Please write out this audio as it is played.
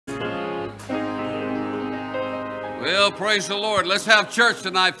Well, praise the Lord. Let's have church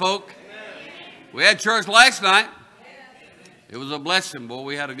tonight, folk. We had church last night. It was a blessing, boy.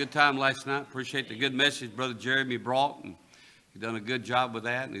 We had a good time last night. Appreciate the good message Brother Jeremy brought. And he done a good job with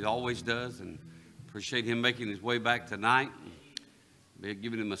that, and he always does. And appreciate him making his way back tonight. We're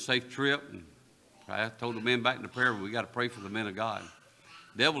giving him a safe trip. And I told the men back in the prayer, we got to pray for the men of God.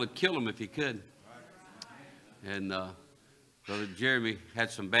 The devil would kill him if he could. And Brother Jeremy had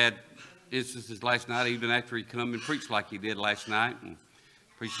some bad instances last night, even after he come and preached like he did last night, and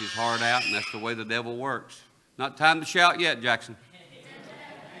preached his heart out, and that's the way the devil works. Not time to shout yet, Jackson.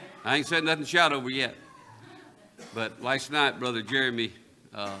 I ain't said nothing to shout over yet. But last night, Brother Jeremy,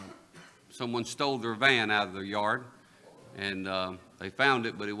 someone stole their van out of their yard, and they found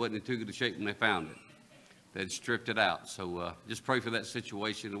it, but it wasn't in too good a shape when they found it. They'd stripped it out. So just pray for that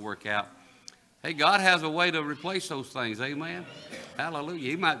situation to work out. Hey, God has a way to replace those things. Amen.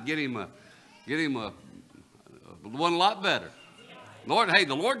 Hallelujah. He might get him one a lot better. Lord, hey,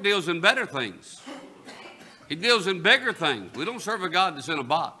 the Lord deals in better things. He deals in bigger things. We don't serve a God that's in a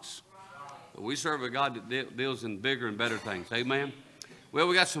box. But we serve a God that deals in bigger and better things. Amen. Well,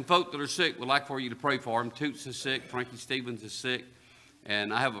 we got some folk that are sick. We'd like for you to pray for them. Toots is sick. Frankie Stevens is sick.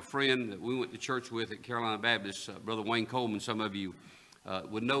 And I have a friend that we went to church with at Carolina Baptist, Brother Wayne Coleman. Some of you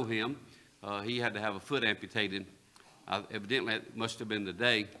would know him. He had to have a foot amputated. Evidently, it must have been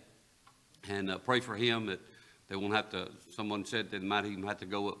today. And pray for him that they won't have to, someone said they might even have to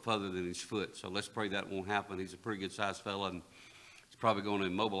go up further than his foot. So let's pray that won't happen. He's a pretty good sized fella, and it's probably going to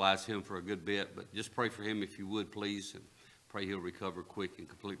immobilize him for a good bit. But just pray for him if you would, please, and pray he'll recover quick and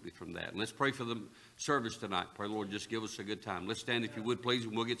completely from that. And let's pray for the service tonight. Pray, Lord, just give us a good time. Let's stand if you would, please,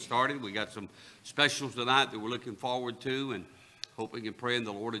 and we'll get started. We got some specials tonight that we're looking forward to, and hoping and praying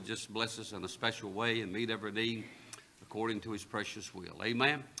the Lord would just bless us in a special way and meet every need according to his precious will.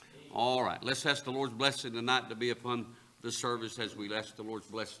 Amen. All right, let's ask the Lord's blessing tonight to be upon the service as we ask the Lord's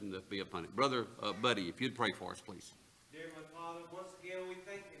blessing to be upon it. Brother Buddy, if you'd pray for us, please. Dear my Father, once again we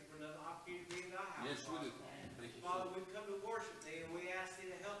thank you for another opportunity to be in thy house. Yes, we do. Thank you, Father, we've come to worship thee, and we ask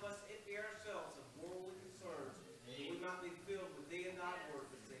thee to help us empty ourselves of worldly concerns, that we might be filled with thee and thy word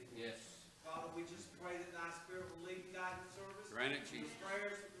this evening. Yes. Father, we just pray that thy Spirit will lead and guide the service. Grant it, Jesus. The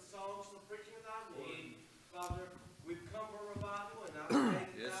prayers, the songs, the preaching of thy word. Father, we've come for revival, and I pray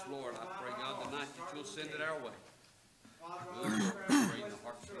that Yes, thou Lord, I pray, God, tonight that you'll send it our way. Father, Lord, I pray pray in the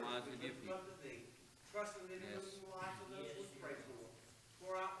hearts and minds of your people. come to thee, trusting in Yes. the life of those we pray for.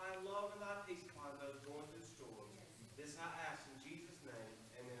 Pour out thy love and thy peace upon those going through storms. This I ask in Jesus' name.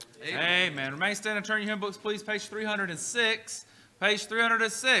 Amen. Amen. Remain standing. Turn your hymn books, please. Page 306. Page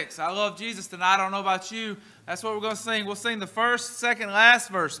 306. I love Jesus tonight. I don't know about you. That's what we're going to sing. We'll sing the first, second, last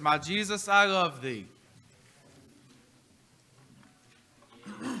verse. My Jesus, I love thee.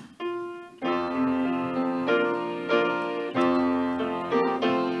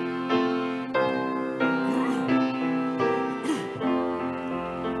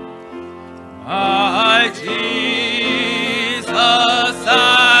 My Jesus,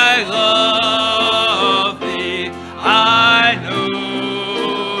 I love thee. I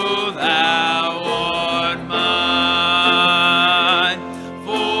knew thou art mine.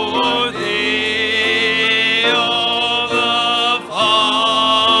 For thee all the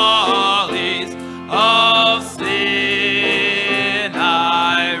follies of sin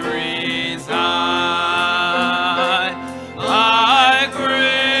I resign. I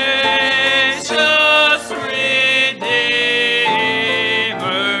gracious Redeemer,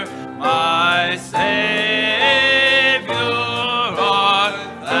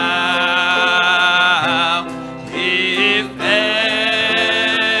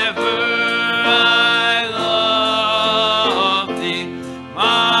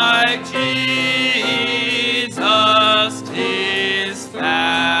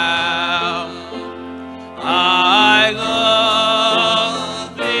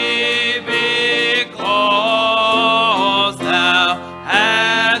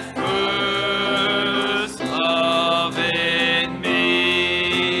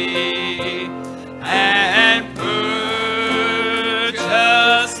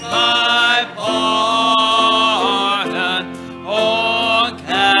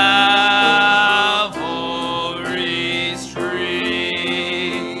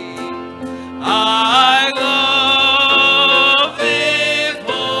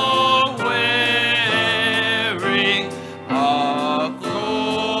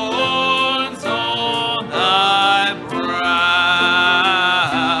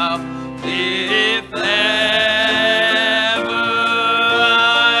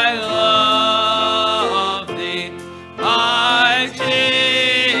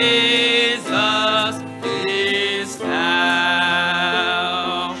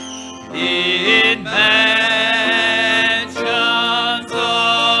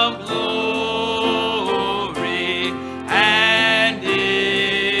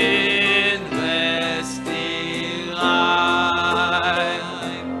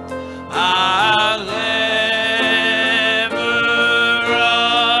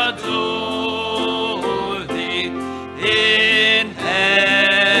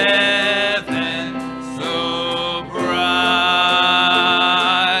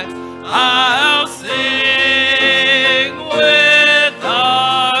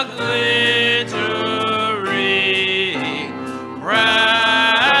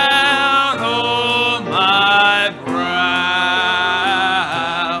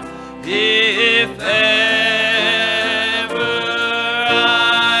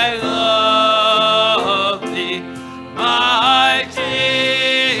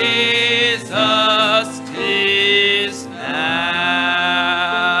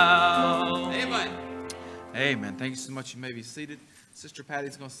 Thank you so much. You may be seated. Sister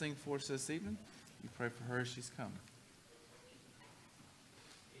Patty's going to sing for us this evening. You pray for her as she's coming.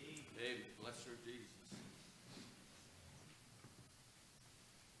 David, bless her, Jesus.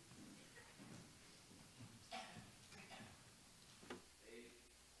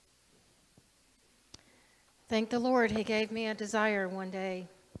 Thank the Lord, He gave me a desire one day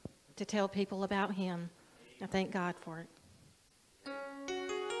to tell people about Him. I thank God for it.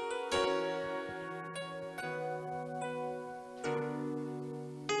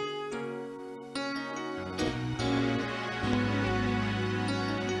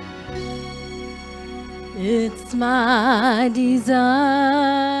 It's my desire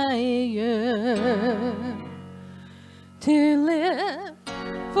to live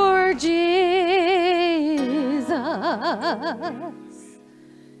for Jesus.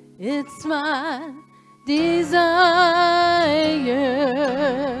 It's my desire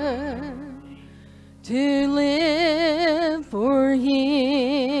to live for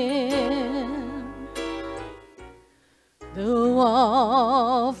Him. Though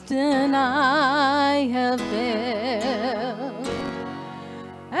often I have failed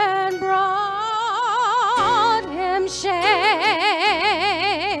and brought Him shame,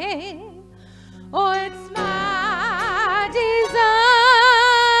 oh, it's my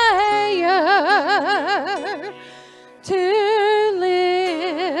desire to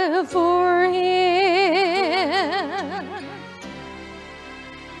live for Him.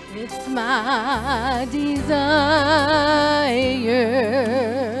 It's my desire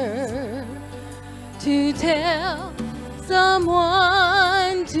to tell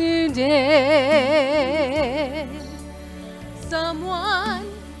someone today, someone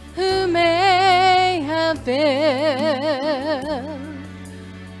who may have failed,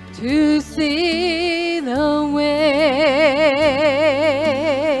 to see the way.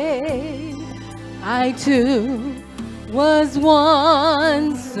 I too was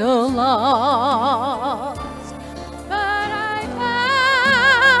once so lost, but I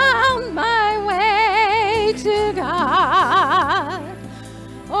found my way to God.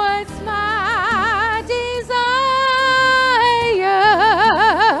 Oh, it's my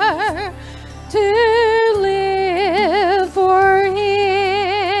desire to live for Him.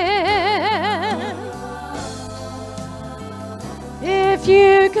 If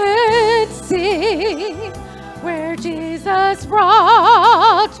you could see where Jesus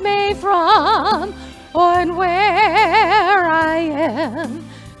brought me from, and where I am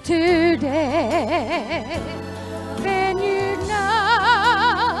today, then you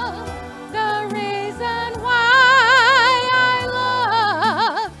know the reason why I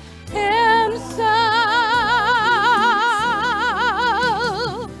love Him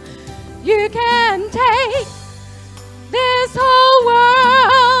so. You can take this whole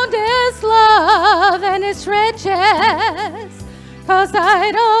world, His love and His riches, 'cause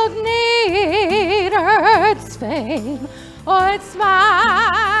I don't need earth's fame. Oh, it's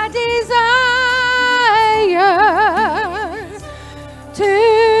my desire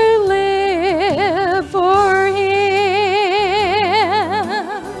to live for Him.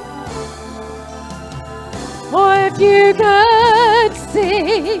 Oh, if you could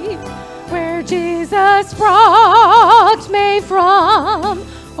see where Jesus brought me from,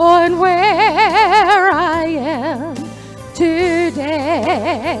 and where I am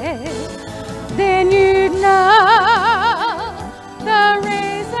today, then you'd know the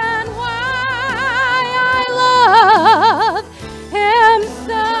reason why I love Him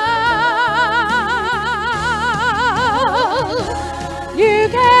so. You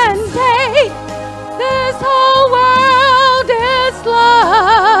can take this whole world, His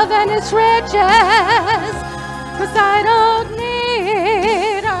love and His riches, 'cause I don't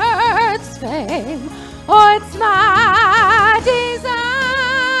need earth's fame. Oh, it's my desire.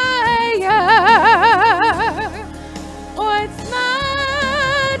 Oh, it's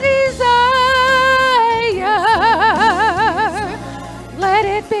my desire. Let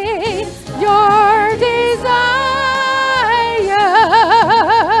it be your desire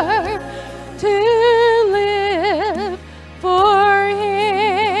to live for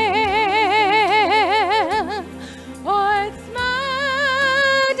Him. Oh, it's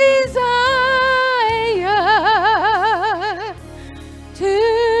my desire to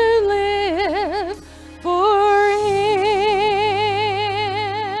live for Him.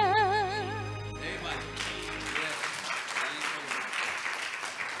 Amen. Yes.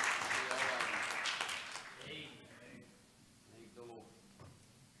 Thank the Lord.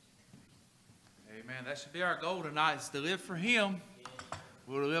 Amen. That should be our goal tonight, is to live for Him.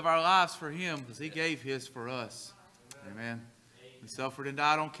 We'll live our lives for Him because He gave His for us. Amen. He suffered and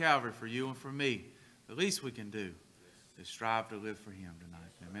died on Calvary for you and for me. the least we can do is strive to live for him tonight.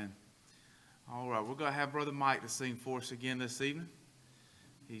 Amen. All right, we're going to have Brother Mike to sing for us again this evening.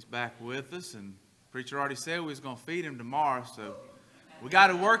 He's back with us, and preacher already said we was going to feed him tomorrow, so we got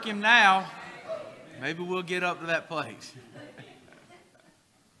to work him now. Maybe we'll get up to that place.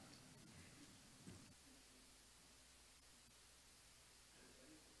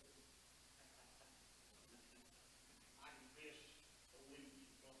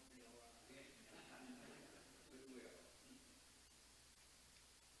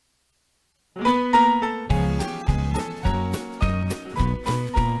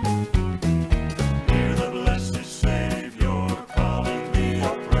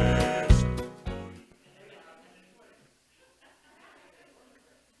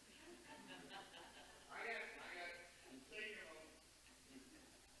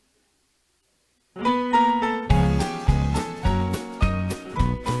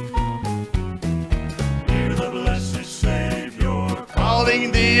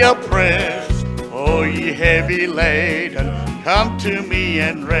 The oppressed, oh ye heavy laden, come to me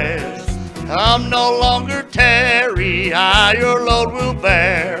and rest. Come no longer tarry, I your load will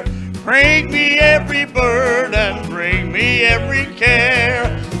bear. Bring me every burden, bring me every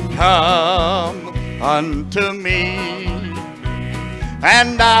care. Come unto me,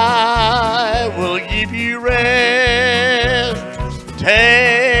 and I will give you rest.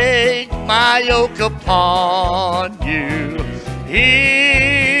 Take my yoke upon you.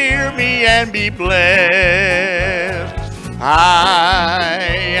 Hear me and be blessed. I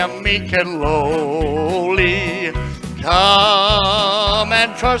am meek and lowly. Come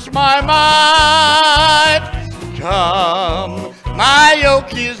and trust my might. Come, my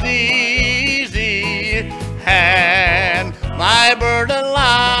yoke is easy and my burden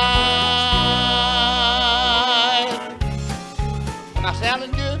light. Am I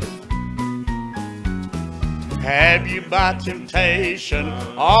sounding good? Have you by temptation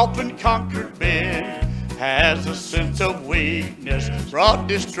often conquered men? Has a sense of weakness brought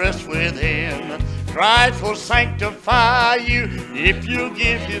distress within? Christ will sanctify you if you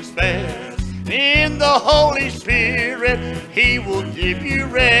give his best. In the Holy Spirit he will give you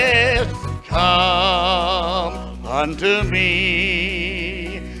rest. Come unto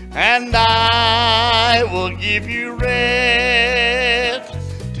me, and I will give you rest.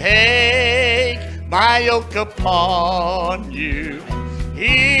 Take my yoke upon you.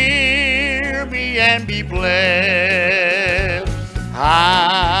 Hear me and be blessed.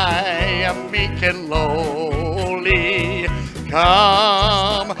 I am meek and lowly.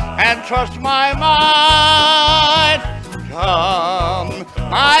 Come and trust my might. Come,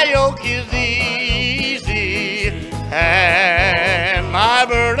 my yoke is easy and my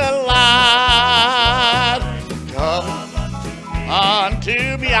burden light. Come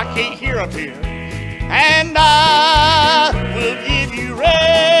unto me. I can't hear up here. And I will give you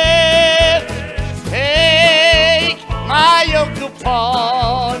rest. Take my yoke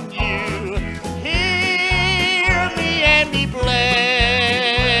upon you. Hear me and be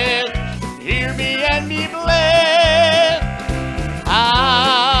blessed. Hear me and be blessed.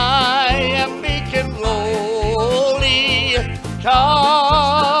 I am meek and lowly.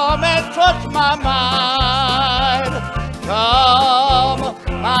 Come and trust my mind. Come,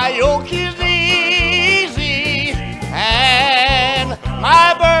 my yoke is easy and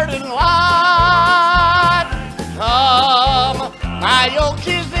my burden light. Come, my yoke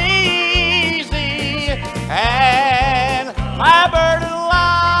is easy and my burden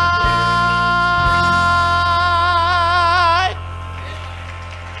light.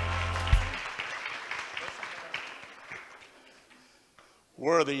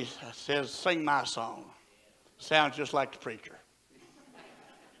 Worthy says, sing my song. Sounds just like the preacher.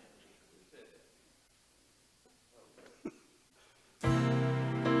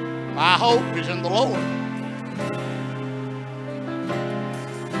 My hope is in the Lord.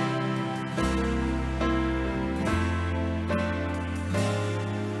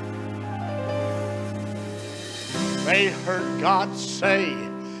 They heard God say,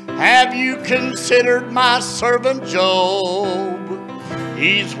 have you considered my servant Job?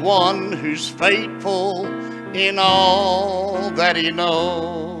 He's one who's faithful in all that he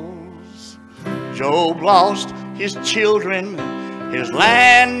knows. Job lost his children, his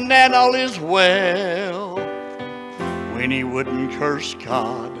land and all his wealth. When he wouldn't curse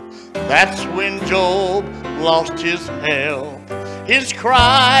God, that's when Job lost his health. His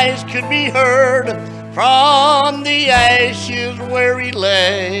cries could be heard from the ashes where he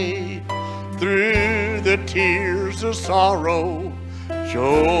lay. Through the tears of sorrow,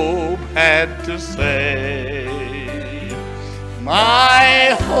 Job had to say,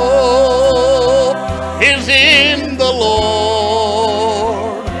 my hope is in the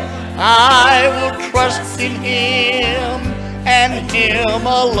Lord. I will trust in Him and Him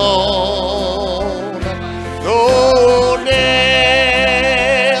alone. Though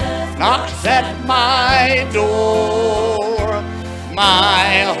death knocks at my door,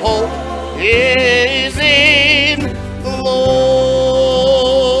 my hope is in the Lord.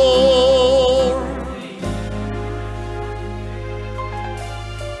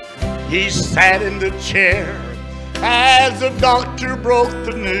 He sat in the chair as the doctor broke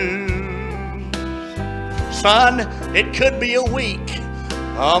the news. Son, it could be a week,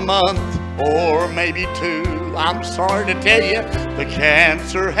 a month, or maybe 2. I'm sorry to tell you, the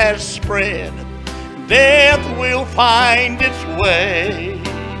cancer has spread. Death will find its way.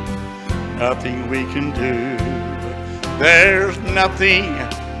 Nothing we can do. There's nothing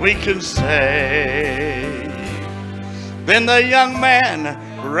we can say. Then the young man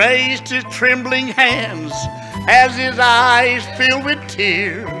raised his trembling hands as his eyes filled with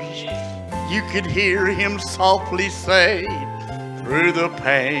tears. You could hear him softly say, through the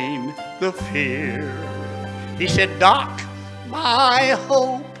pain, the fear, he said, Doc, my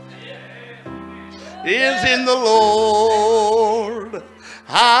hope is in the Lord.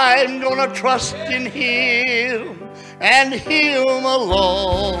 I'm gonna trust in Him and Him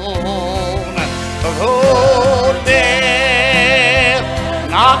alone. Oh, death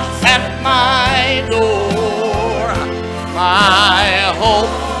knocks at my door, my hope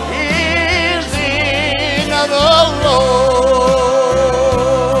is in the Lord.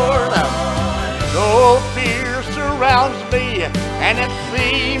 Though fear surrounds me and it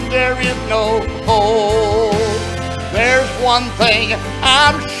seems there is no hope, there's one thing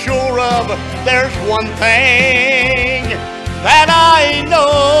I'm sure of. There's one thing that I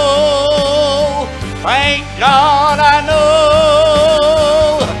know. Thank God I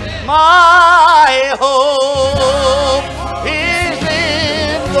know my hope is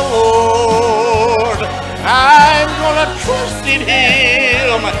in the Lord. I'm gonna trust in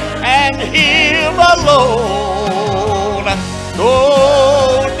Him and Him alone.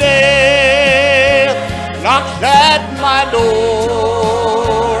 Though death knocks at my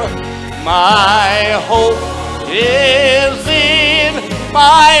door, my hope is in,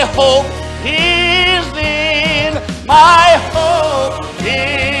 my hope is in, my hope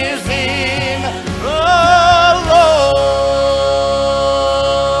is in the Lord.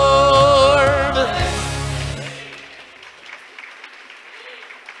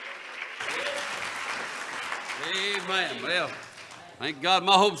 Amen. Well, thank God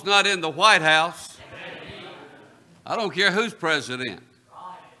my hope's not in the White House. I don't care who's president.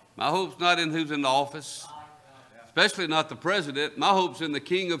 My hope's not in who's in the office, especially not the president. My hope's in the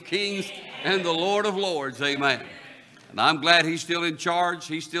King of Kings and the Lord of Lords. Amen. And I'm glad He's still in charge.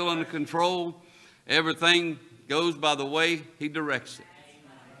 He's still under control. Everything goes by the way He directs it.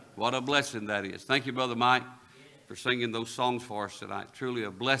 What a blessing that is. Thank you, Brother Mike, for singing those songs for us tonight. Truly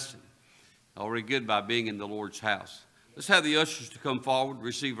a blessing. Already good by being in the Lord's house. Let's have the ushers to come forward,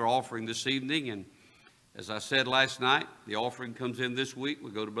 receive our offering this evening. And as I said last night, the offering comes in this week.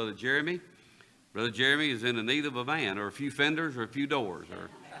 We go to Brother Jeremy. Brother Jeremy is in the need of a van or a few fenders or a few doors or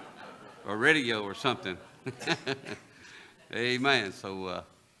a radio or something. Amen. So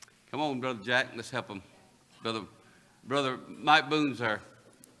come on, Brother Jack. Let's help him. Brother Mike Boone's our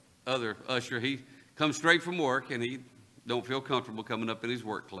other usher. He comes straight from work and he don't feel comfortable coming up in his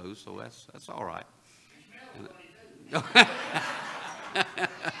work clothes. So that's all right.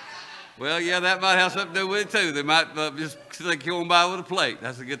 Well, yeah, that might have something to do with it, too. They might just think you're on by with a plate.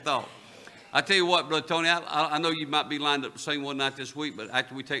 That's a good thought. I tell you what, Brother Tony, I know you might be lined up to sing one night this week, but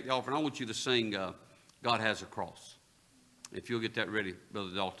after we take the offering, I want you to sing God Has a Cross. If you'll get that ready, Brother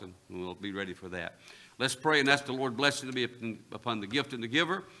Dalton, we'll be ready for that. Let's pray and ask the Lord blessing to be upon the gift and the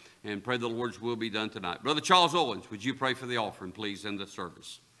giver, and pray the Lord's will be done tonight. Brother Charles Owens, would you pray for the offering, please, in the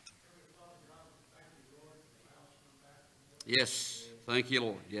service? Yes. Thank you,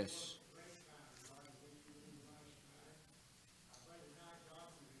 Lord. Yes.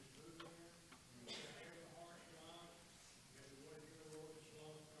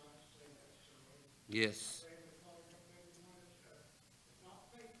 Yes.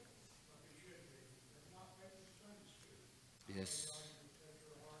 Yes.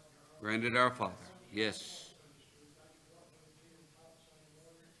 Granted our Father. Yes.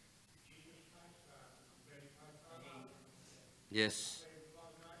 Yes.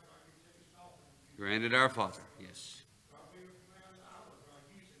 Granted our Father. Yes.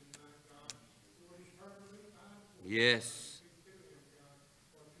 Yes.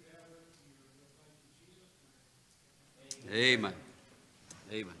 Amen.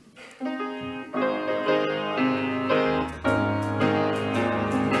 Amen.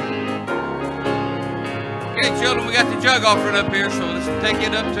 children, we got the jug offering up here, so let's take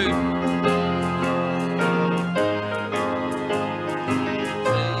it up too.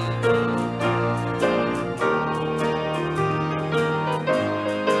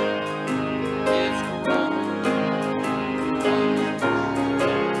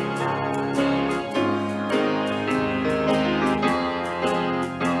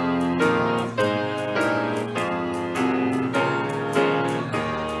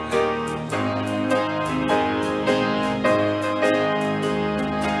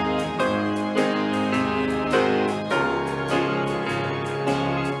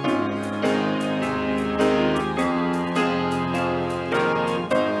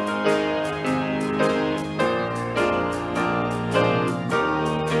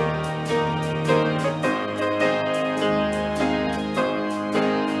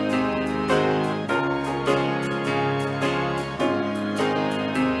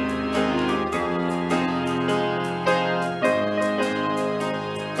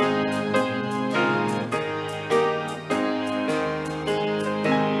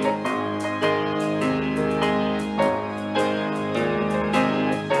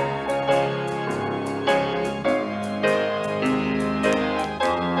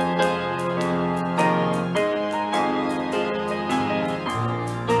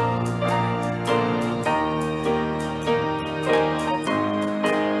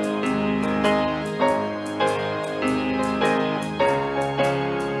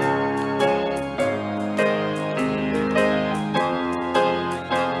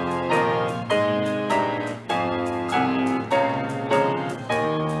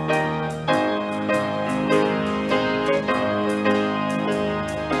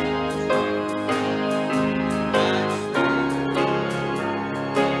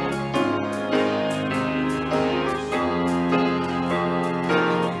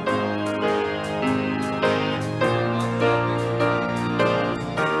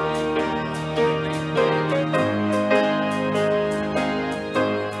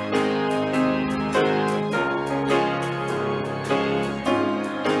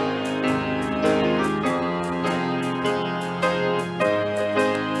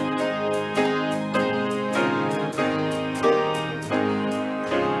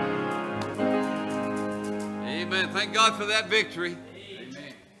 Thank God for that victory.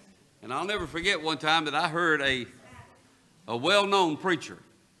 Amen. And I'll never forget one time that I heard a well-known preacher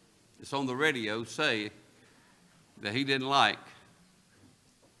that's on the radio say that he didn't like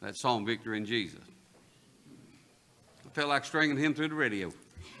that song, Victory in Jesus. I felt like stringing him through the radio.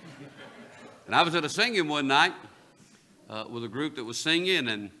 And I was at a singing one night with a group that was singing,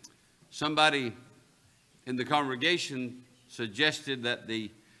 and somebody in the congregation suggested that the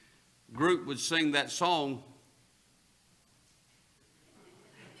group would sing that song.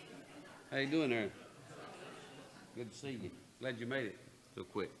 How you doing there? Good to see you. Glad you made it so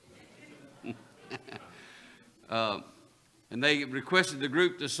quick. And they requested the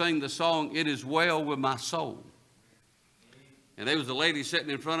group to sing the song, It Is Well With My Soul. And there was a lady sitting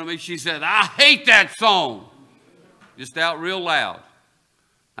in front of me. She said, I hate that song. Just out real loud.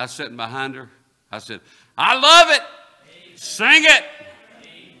 I was sitting behind her. I said, I love it. Sing it.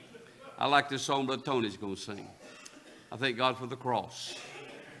 I like this song Brother Tony's going to sing. I thank God for the cross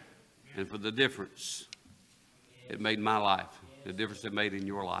and for the difference it made in my life, the difference it made in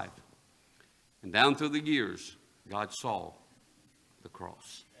your life. And down through the years, God saw the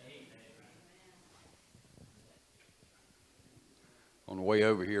cross. On the way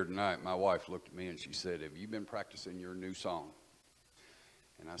over here tonight, my wife looked at me and she said, have you been practicing your new song?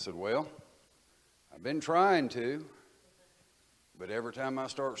 And I said, well, I've been trying to, but every time I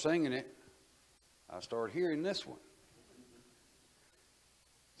start singing it, I start hearing this one.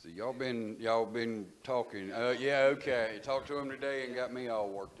 So y'all been talking. Yeah, okay. Talked to him today and got me all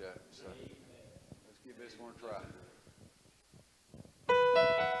worked up. So let's give this one a try.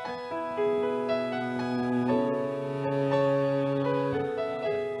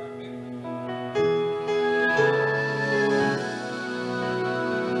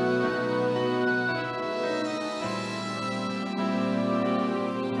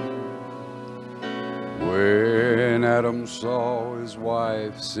 When Adam saw his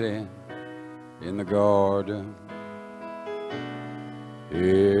wife sin in the garden,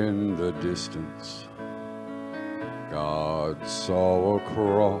 in the distance, God saw a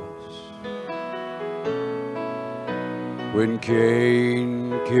cross. When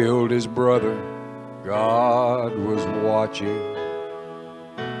Cain killed his brother, God was watching,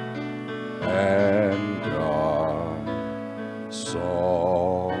 and God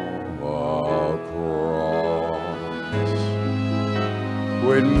saw a cross.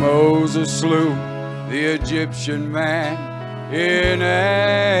 When Moses slew the Egyptian man in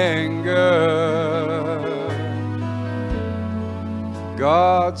anger.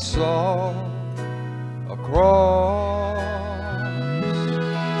 God saw a cross,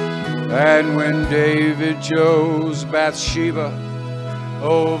 and when David chose Bathsheba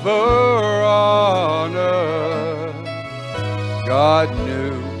over honor, God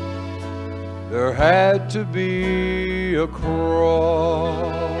knew there had to be a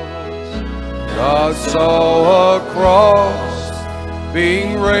cross. God saw a cross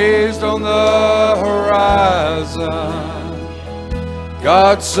being raised on the horizon.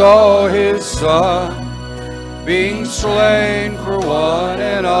 God saw His Son being slain for one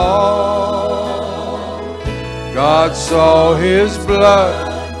and all. God saw His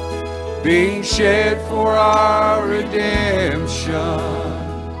blood being shed for our redemption,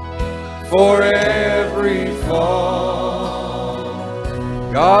 for every fall.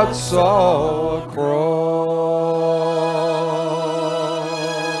 God saw a cross.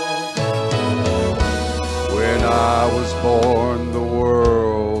 When I was born, the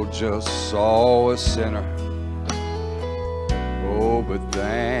world just saw a sinner. Oh, but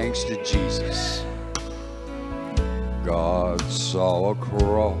thanks to Jesus, God saw a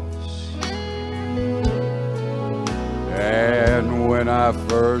cross. And when I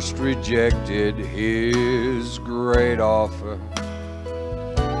first rejected His great offer,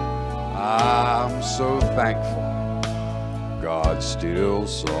 I'm so thankful God still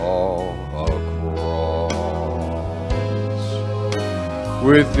saw a cross.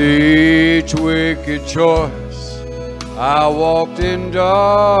 With each wicked choice, I walked in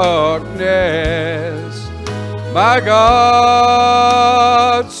darkness. My God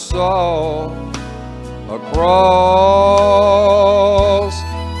saw a cross.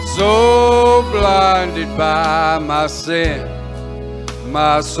 So blinded by my sin,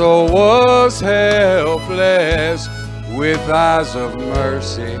 my soul was helpless. With eyes of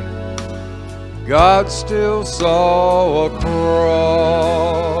mercy, God still saw a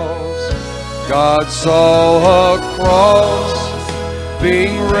cross. God saw a cross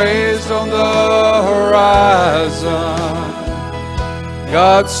being raised on the horizon.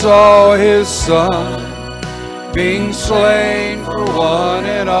 God saw His Son being slain for one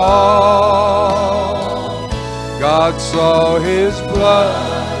and all. God saw His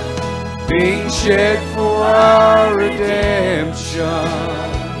blood being shed for our redemption,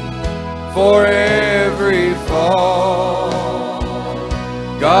 for every fall.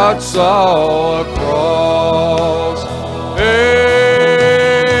 God saw a cross.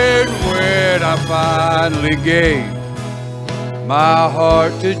 And when I finally gave my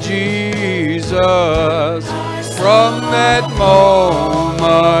heart to Jesus, from that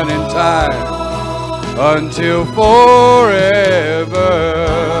moment in time until forever,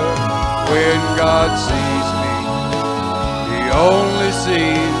 when God sees me, He only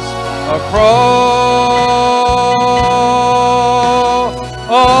sees a cross.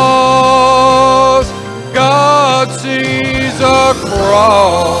 God sees a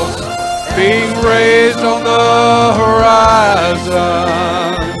cross being raised on the horizon.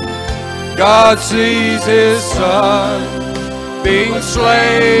 God sees His Son being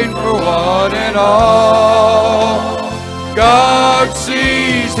slain for one and all. God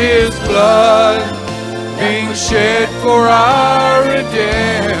sees His blood being shed for our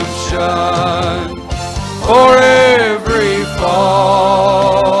redemption, for every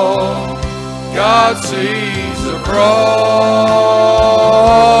fall. God sees a cross.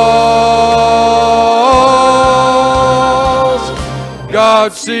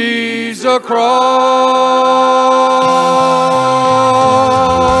 God sees a cross.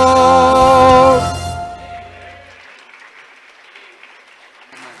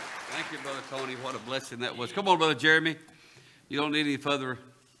 Thank you, Brother Tony. What a blessing that was. Come on, Brother Jeremy. You don't need any further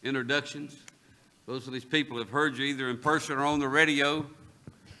introductions. Most of these people have heard you either in person or on the radio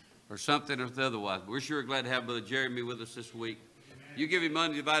or something or otherwise. We're sure glad to have Brother Jeremy with us this week. You give him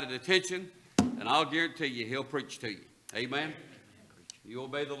undivided attention, and I'll guarantee you he'll preach to you. Amen? You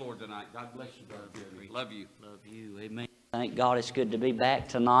obey the Lord tonight. God bless you, Brother Jeremy. Love you. Love you. Amen. Thank God it's good to be back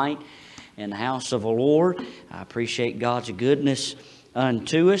tonight in the house of the Lord. I appreciate God's goodness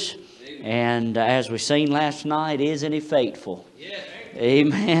unto us. And as we seen last night, isn't He faithful? Yes.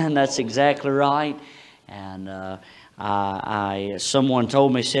 Amen. That's exactly right. And someone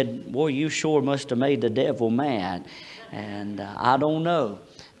told me, said, boy, you sure must have made the devil mad. And I don't know.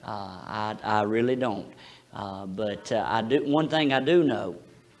 I really don't. But I do. One thing I do know,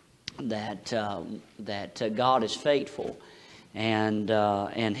 that God is faithful,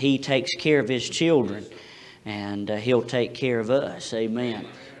 and He takes care of His children, and He'll take care of us. Amen.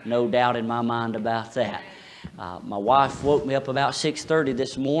 No doubt in my mind about that. My wife woke me up about 6:30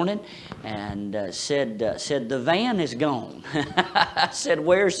 this morning and said the van is gone. I said,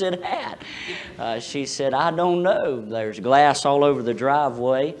 where's it at? She said, I don't know. There's glass all over the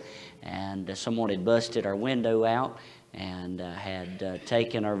driveway, and someone had busted our window out and had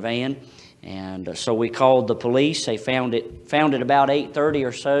taken our van. And so we called the police. They found it about 8:30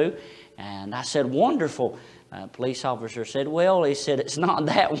 or so. And I said, wonderful. Police officer said, well, he said, it's not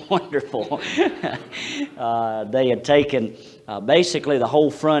that wonderful. They had taken basically the whole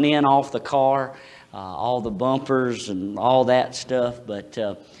front end off the car, all the bumpers and all that stuff. But,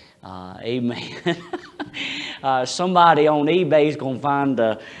 amen. Somebody on eBay is going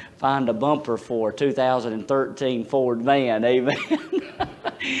to find a bumper for a 2013 Ford van. Amen.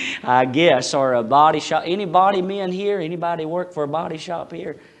 I guess. Or a body shop. Any body men here? Anybody work for a body shop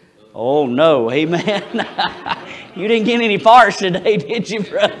here? Oh, no. Amen. You didn't get any parts today, did you,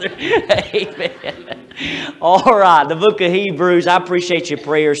 brother? Amen. All right. The book of Hebrews. I appreciate your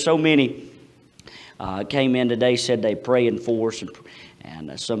prayers. So many came in today, said they praying for us.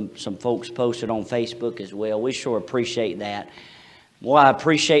 And some folks posted on Facebook as well. We sure appreciate that. Well, I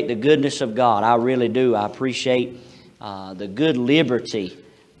appreciate the goodness of God. I really do. I appreciate the good liberty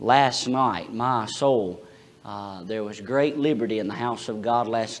last night. My soul. There was great liberty in the house of God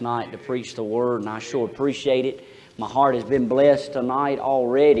last night to preach the Word, and I sure appreciate it. My heart has been blessed tonight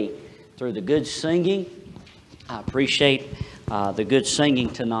already through the good singing. I appreciate the good singing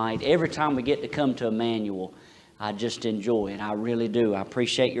tonight. Every time we get to come to Emmanuel, I just enjoy it. I really do. I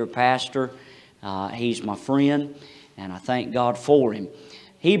appreciate your pastor. He's my friend, and I thank God for him.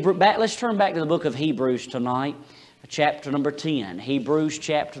 Let's turn back to the book of Hebrews tonight, chapter number 10. Hebrews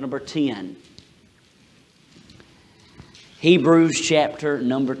chapter number 10. Hebrews chapter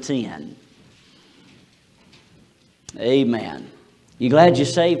number 10. Amen. You glad you're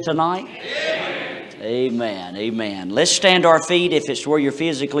saved tonight? Amen. Amen. Amen. Let's stand to our feet if it's where you're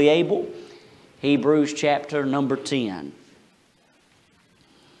physically able. Hebrews chapter number 10.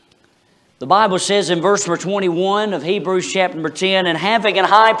 The Bible says in verse number 21 of Hebrews chapter number 10, and having an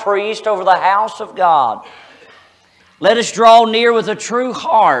high priest over the house of God, let us draw near with a true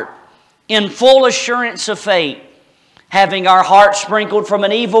heart in full assurance of faith, having our hearts sprinkled from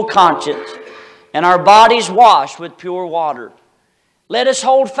an evil conscience and our bodies washed with pure water. Let us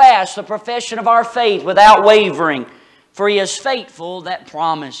hold fast the profession of our faith without wavering, for He is faithful that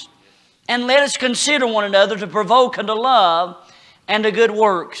promised. And let us consider one another to provoke unto love and to good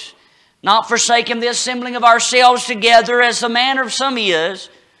works, not forsaking the assembling of ourselves together as the manner of some is,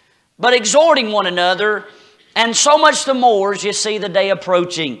 but exhorting one another, and so much the more as you see the day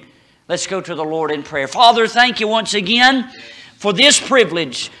approaching. Let's go to the Lord in prayer. Father, thank you once again for this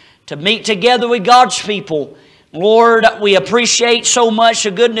privilege to meet together with God's people. Lord, we appreciate so much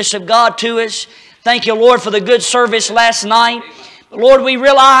the goodness of God to us. Thank you, Lord, for the good service last night. Lord, we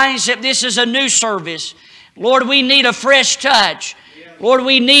realize that this is a new service. Lord, we need a fresh touch. Lord,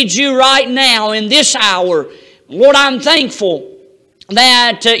 we need you right now in this hour. Lord, I'm thankful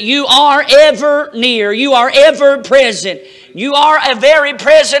that you are ever near. You are ever present. You are a very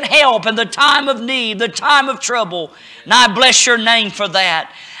present help in the time of need, the time of trouble. And I bless your name for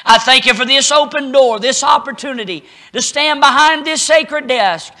that. I thank you for this open door, this opportunity to stand behind this sacred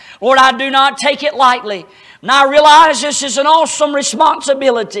desk. Lord, I do not take it lightly. And I realize this is an awesome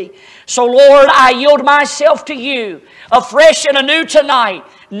responsibility. So, Lord, I yield myself to you afresh and anew tonight,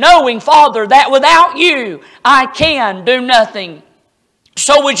 knowing, Father, that without you, I can do nothing.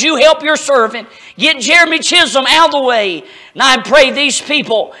 So would you help your servant get Jeremy Chisholm out of the way? And I pray these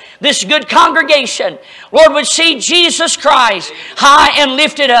people, this good congregation, Lord, would see Jesus Christ high and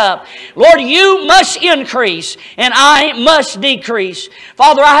lifted up. Lord, you must increase and I must decrease.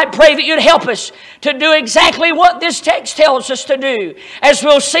 Father, I pray that you'd help us to do exactly what this text tells us to do. As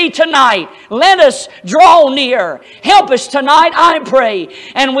we'll see tonight, let us draw near. Help us tonight, I pray,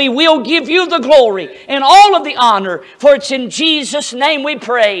 and we will give you the glory and all of the honor, for it's in Jesus' name we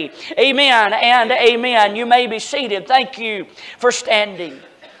pray. Amen and amen. You may be seated. Thank you for standing.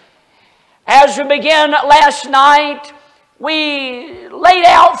 As we began last night, we laid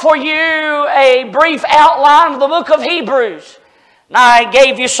out for you a brief outline of the book of Hebrews. And I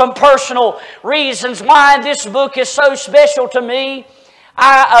gave you some personal reasons why this book is so special to me.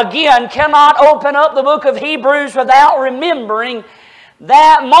 I, again, cannot open up the book of Hebrews without remembering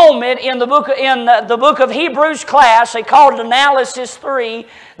that moment in the book of Hebrews class. They called it Analysis 3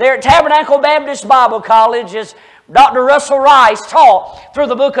 there at Tabernacle Baptist Bible College, as Dr. Russell Rice taught through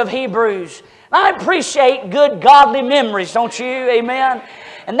the book of Hebrews. I appreciate good godly memories, don't you? Amen.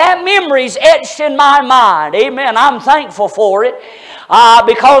 And that memory's etched in my mind. Amen. I'm thankful for it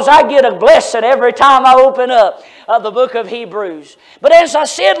because I get a blessing every time I open up the book of Hebrews. But as I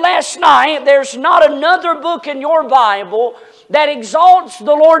said last night, there's not another book in your Bible that exalts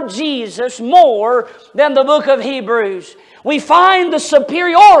the Lord Jesus more than the book of Hebrews. We find the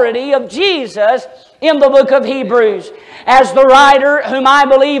superiority of Jesus in the book of Hebrews. As the writer, whom I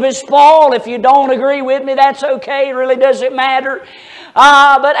believe is Paul, if you don't agree with me, that's okay, it really doesn't matter.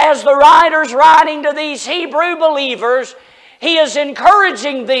 But as the writer's writing to these Hebrew believers, he is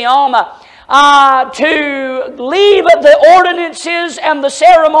encouraging them to leave the ordinances and the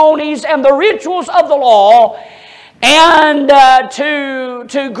ceremonies and the rituals of the law and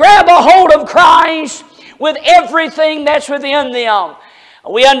to grab a hold of Christ with everything that's within them.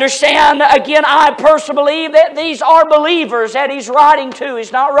 We understand, again, I personally believe that these are believers that he's writing to.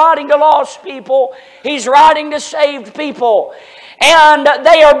 He's not writing to lost people. He's writing to saved people. And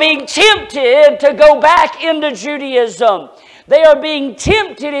they are being tempted to go back into Judaism. They are being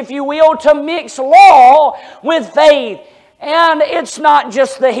tempted, if you will, to mix law with faith. And it's not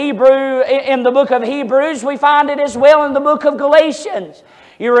just the Hebrew in the book of Hebrews. We find it as well in the book of Galatians.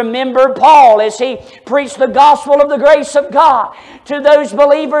 You remember Paul as he preached the gospel of the grace of God to those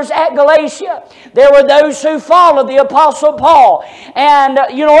believers at Galatia. There were those who followed the Apostle Paul. And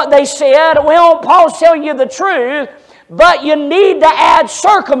you know what they said? Well, Paul's telling you the truth, but you need to add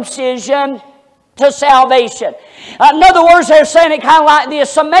circumcision to salvation. In other words, they're saying it kind of like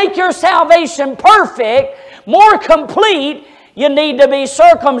this. To make your salvation perfect, more complete, you need to be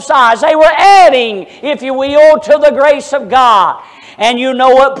circumcised. They were adding, if you will, to the grace of God. And you know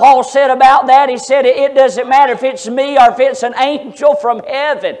what Paul said about that? He said, it doesn't matter if it's me or if it's an angel from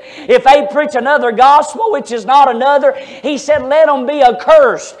heaven. If they preach another gospel, which is not another, he said, let them be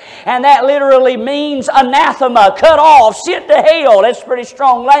accursed. And that literally means anathema, cut off, sent to hell. That's pretty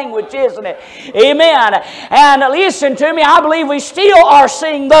strong language, isn't it? Amen. And listen to me, I believe we still are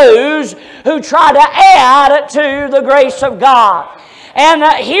seeing those who try to add to the grace of God. And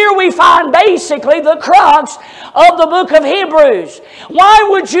here we find basically the crux of the book of Hebrews. Why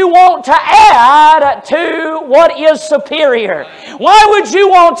would you want to add to what is superior? Why would you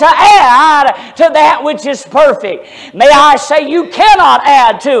want to add to that which is perfect? May I say you cannot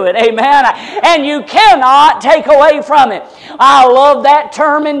add to it, amen, and you cannot take away from it. I love that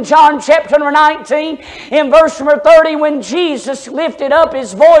term in John chapter number 19 in verse number 30 when Jesus lifted up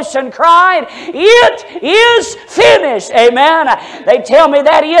His voice and cried, "It is finished," amen. They tell me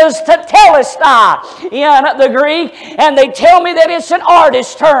that is tetelestai in the Greek, and they tell me that it's an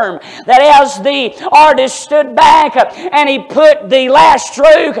artist term, that as the artist stood back and he put the last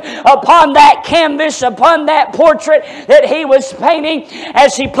stroke upon that canvas, upon that portrait that he was painting,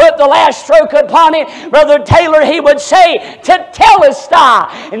 as he put the last stroke upon it, Brother Taylor, he would say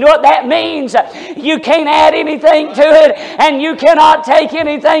tetelestai. And what that means, you can't add anything to it and you cannot take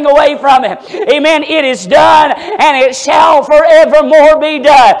anything away from it. Amen. It is done and it shall forevermore be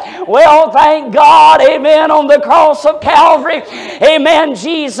done. Well, thank God, amen, on the cross of Calvary, amen,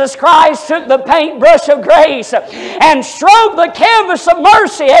 Jesus Christ took the paintbrush of grace and stroked the canvas of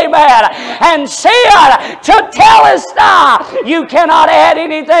mercy, amen, and said, tetelestai, you cannot add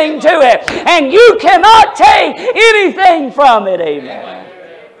anything to it and you cannot take anything from it, amen.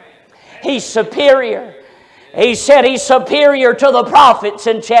 He's superior. He said He's superior to the prophets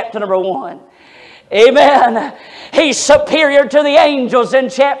in chapter number 1. Amen. He's superior to the angels in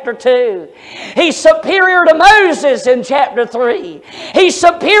chapter 2. He's superior to Moses in chapter 3. He's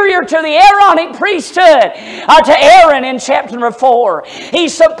superior to the Aaronic priesthood, to Aaron in chapter number 4.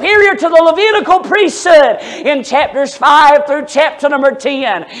 He's superior to the Levitical priesthood in chapters 5 through chapter number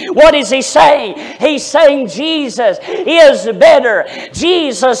 10. What is He saying? He's saying Jesus is better.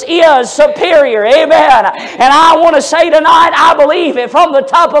 Jesus is superior. Amen. And I want to say tonight, I believe it from the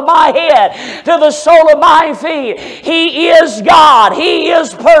top of my head to the sole of my feet. He is God. He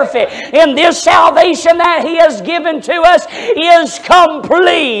is perfect. And this salvation that He has given to us is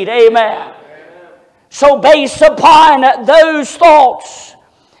complete. Amen. So based upon those thoughts,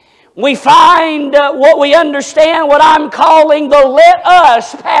 we find what we understand, what I'm calling the let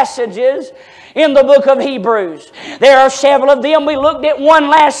us passages in the book of Hebrews. There are several of them. We looked at one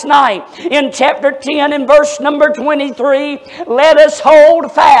last night in chapter 10 and verse number 23. Let us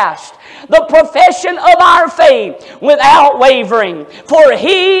hold fast the profession of our faith without wavering, for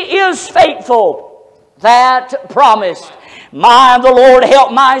He is faithful that promised. The Lord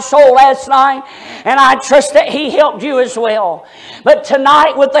helped my soul last night, and I trust that He helped you as well. But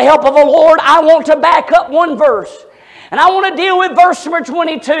tonight, with the help of the Lord, I want to back up one verse. And I want to deal with verse number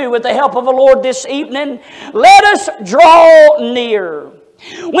 22 with the help of the Lord this evening. Let us draw near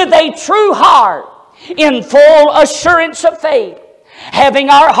with a true heart in full assurance of faith, having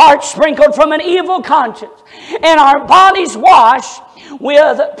our hearts sprinkled from an evil conscience and our bodies washed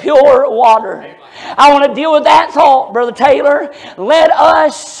with pure water. I want to deal with that thought, Brother Taylor. Let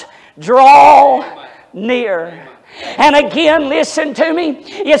us draw near. And again, listen to me,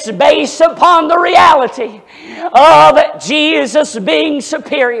 it's based upon the reality of Jesus being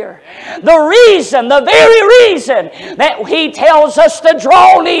superior. The very reason that He tells us to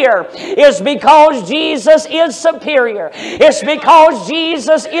draw near is because Jesus is superior. It's because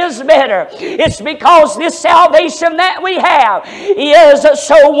Jesus is better. It's because this salvation that we have is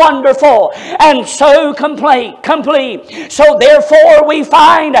so wonderful and so complete. So therefore we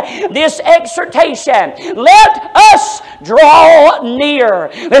find this exhortation. Let us draw near.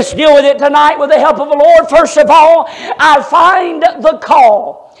 Let's deal with it tonight with the help of the Lord. First of all, I find the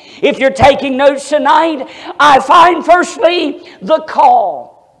call. If you're taking notes tonight, I find firstly the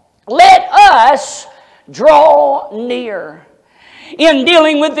call. Let us draw near. In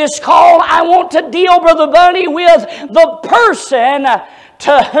dealing with this call, I want to deal, Brother Bunny, with the person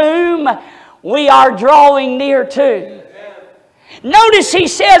to whom we are drawing near to. Notice he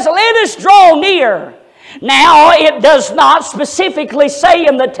says, let us draw near. Now, it does not specifically say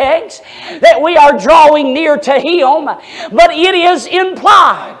in the text that we are drawing near to Him, but it is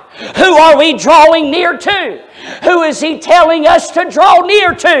implied. Who are we drawing near to? Who is He telling us to draw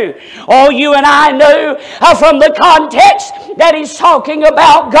near to? Oh, you and I know from the context that He's talking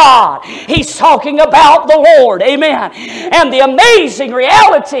about God. He's talking about the Lord. Amen. And the amazing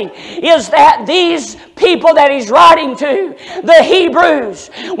reality is that these people that He's writing to, the Hebrews,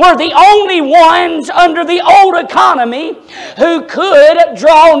 were the only ones under the old economy who could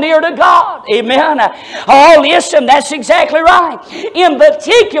draw near to God. Amen. Oh, listen, that's exactly right. In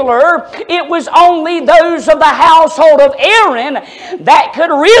particular, it was only those of the household of Aaron that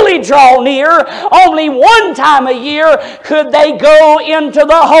could really draw near. Only one time a year could they go into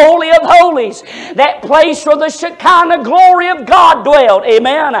the Holy of Holies, that place where the Shekinah glory of God dwelt.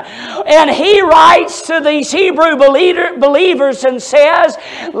 Amen. And he writes to these Hebrew believers and says,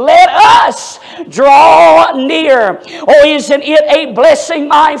 let us draw near. Oh, isn't it a blessing,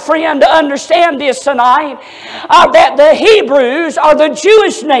 my friend, to understand this tonight, that the Hebrews, or the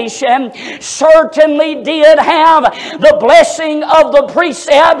Jewish nation, certainly did have the blessing of the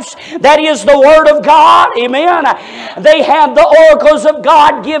precepts, that is the Word of God. Amen. They had the oracles of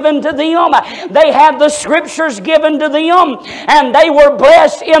God given to them. They had the Scriptures given to them, and they were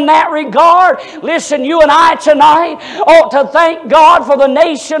blessed in that regard. Listen, you and I tonight ought to thank God for the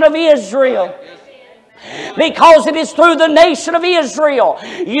nation of Israel. Because it is through the nation of Israel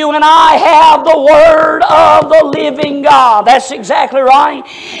you and I have the Word of the living God. That's exactly right.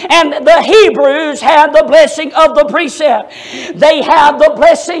 And the Hebrews had the blessing of the precept. They had the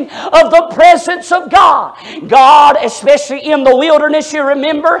blessing of the presence of God. God, especially in the wilderness, you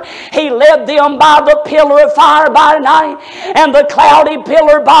remember, He led them by the pillar of fire by night and the cloudy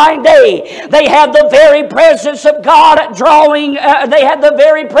pillar by day. They had the very presence of God they had the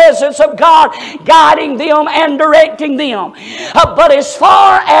very presence of God guiding them and directing them. But as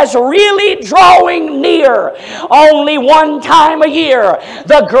far as really drawing near, only one time a year,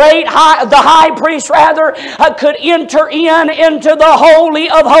 the high priest could enter into the Holy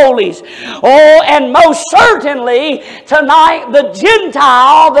of Holies. Oh, and most certainly tonight the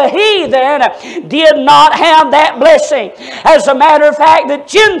Gentile, the heathen, did not have that blessing. As a matter of fact, the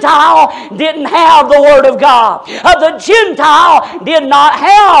Gentile didn't have the Word of God. The Gentile did not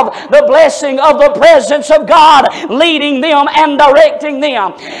have the blessing of the presence of God leading them and directing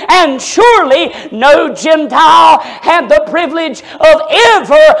them. And surely no Gentile had the privilege of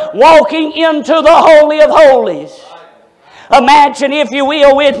ever walking into the Holy of Holies. Imagine, if you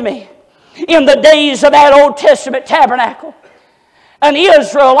will, with me, in the days of that Old Testament tabernacle, an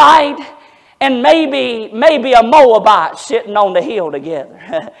Israelite and maybe a Moabite sitting on the hill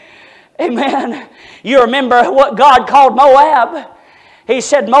together. Amen. You remember what God called Moab? He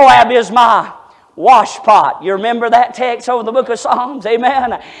said, Moab is my washpot. You remember that text over the book of Psalms?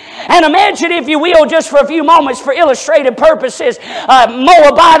 Amen. And imagine, if you will, just for a few moments for illustrative purposes,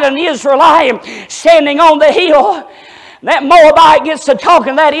 Moabite and Israelite standing on the hill. That Moabite gets to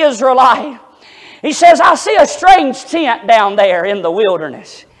talking to that Israelite. He says, I see a strange tent down there in the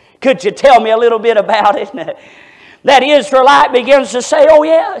wilderness. Could you tell me a little bit about it? That Israelite begins to say, oh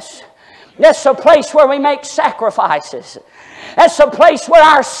yes. That's a place where we make sacrifices. That's a place where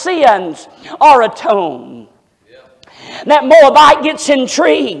our sins are atoned. That Moabite gets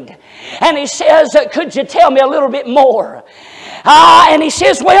intrigued. And he says, could you tell me a little bit more? And he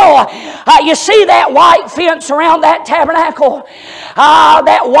says, well, you see that white fence around that tabernacle?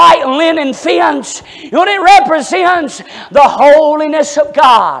 That white linen fence, you know, it represents the holiness of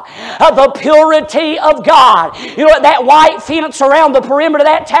God, the purity of God. You know, that white fence around the perimeter of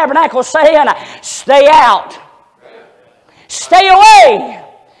that tabernacle saying, stay out. Stay away.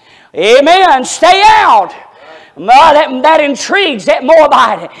 Amen. Stay out. That intrigues that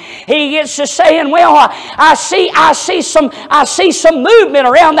Moabite. He gets to saying, well, I see some movement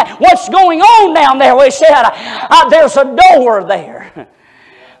around that. What's going on down there? We said, there's a door there.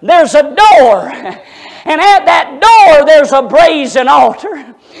 There's a door. And at that door, there's a brazen altar.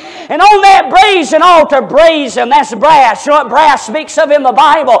 And on that brazen altar, brazen, that's brass. You know what brass speaks of in the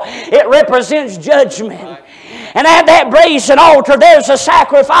Bible? It represents judgment. And at that brazen altar, there's a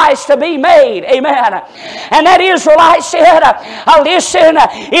sacrifice to be made. Amen. And that Israelite said, listen,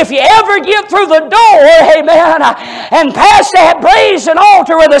 if you ever get through the door, amen, and past that brazen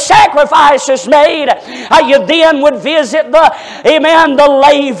altar where the sacrifice is made, you then would visit the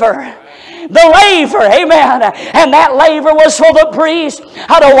laver. The laver, amen. And that laver was for the priest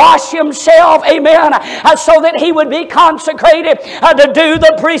to wash himself, amen, so that he would be consecrated to do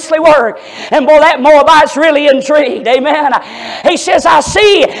the priestly work. And boy, that Moabite's really intrigued, amen. He says, I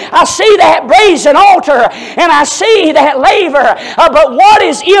see that brazen altar and I see that laver, but what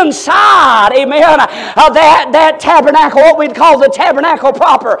is inside, amen, that tabernacle, what we'd call the tabernacle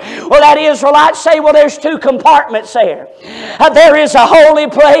proper? Well, that Israelites say, well, there's two compartments there. There is a holy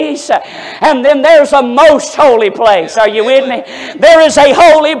place, and then there's a most holy place. Are you with me? There is a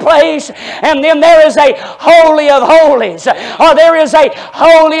holy place, and then there is a holy of holies, or there is a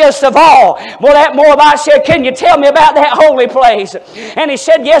holiest of all. Well, that Moabite said, can you tell me about that holy place? And he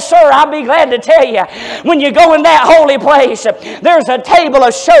said, yes, sir, I'll be glad to tell you. When you go in that holy place, there's a table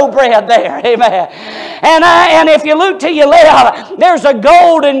of showbread there. Amen. And if you look to your left, there's a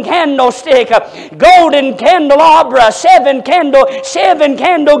golden candlestick, a golden candelabra, seven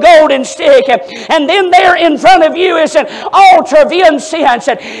candle golden stick. And then there in front of you is an altar of incense.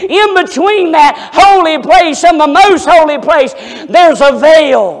 And in between that holy place and the most holy place, there's a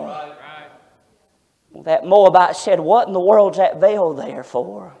veil. Well, that Moabite said, what in the world's that veil there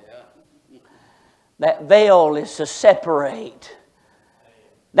for? That veil is to separate.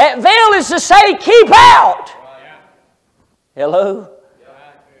 That veil is to say, keep out. Hello?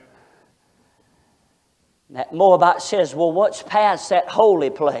 That Moabite says, well, what's past that holy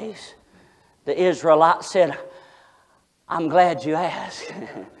place? The Israelite said, I'm glad you asked.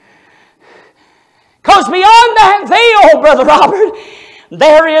 Because beyond that veil, Brother Robert,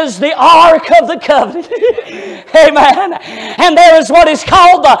 there is the Ark of the Covenant. Amen. And there is what is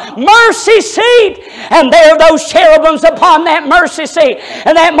called the mercy seat. And there are those cherubims upon that mercy seat.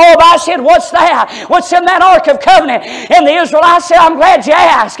 And that Moabite said, what's that? What's in that Ark of Covenant? And the Israelite said, I'm glad you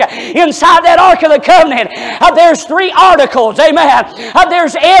asked. Inside that Ark of the Covenant, there's three articles. Amen.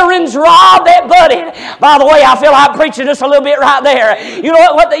 There's Aaron's rod that budded. By the way, I feel like preaching just a little bit right there. You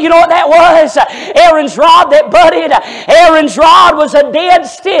know what that was? Aaron's rod that budded. Aaron's rod was a dead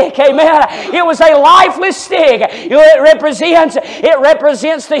stick, amen. It was a lifeless stick. You know, it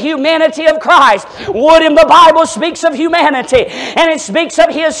represents the humanity of Christ. Wood in the Bible speaks of humanity, and it speaks of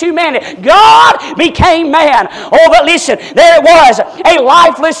His humanity. God became man. Oh, but listen, there it was, a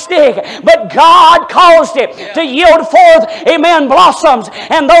lifeless stick, but God caused it to yield forth, amen, blossoms,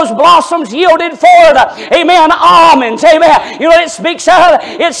 and those blossoms yielded forth, amen, almonds, amen. You know, it speaks of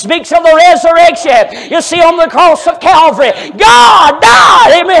the resurrection. You see, on the cross of Calvary, God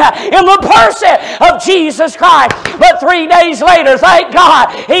died, amen, in the person of Jesus Christ. But 3 days later, thank God,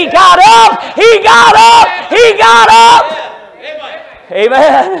 He got up, He got up, He got up.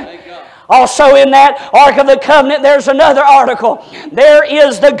 Amen. Also in that Ark of the Covenant, there's another article. There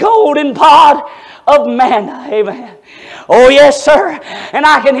is the golden pot of manna. Amen. Oh, yes, sir. And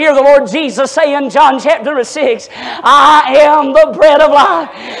I can hear the Lord Jesus say in John chapter 6, I am the bread of life.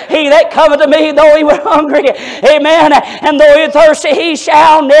 He that cometh to me, though he were hungry, amen, and though he thirsty, he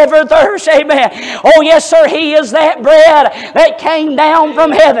shall never thirst, amen. Oh, yes, sir, He is that bread that came down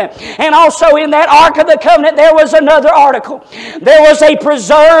from heaven. And also in that Ark of the Covenant, there was another article. There was a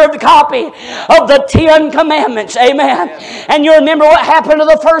preserved copy of the 10 Commandments, amen. And you remember what happened to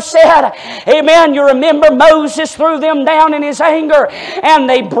the first set, amen. You remember Moses threw them down down in his anger and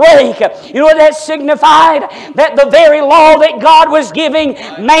they break. You know what that signified? That the very law that God was giving,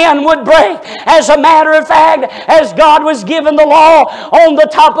 man would break. As a matter of fact, as God was giving the law on the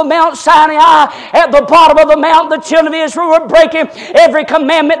top of Mount Sinai, at the bottom of the mount, the children of Israel were breaking every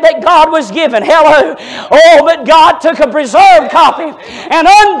commandment that God was given. Hello. Oh, but God took a preserved copy, an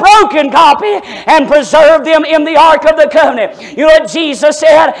unbroken copy, and preserved them in the Ark of the Covenant. You know what Jesus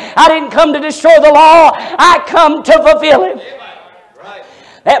said? I didn't come to destroy the law. I come to fulfill it.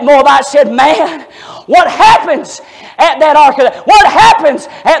 That Moabite said, man, what happens at that ark? What happens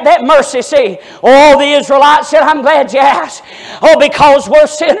at that mercy seat? Oh, the Israelites said, I'm glad you asked. Oh, because we're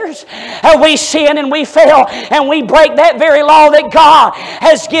sinners. We sin and we fail and we break that very law that God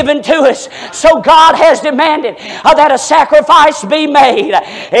has given to us. So God has demanded that a sacrifice be made.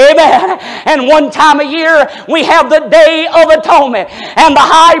 Amen. And one time a year we have the Day of Atonement. And the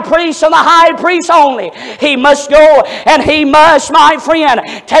high priest and the high priest only, he must go and he must, my friend,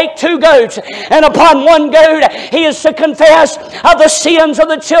 take 2 goats. And upon one goat he is to confess of the sins of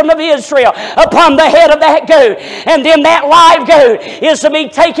the children of Israel upon the head of that goat. And then that live goat is to be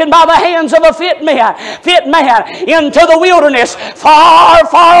taken by the hands of a fit man into the wilderness far,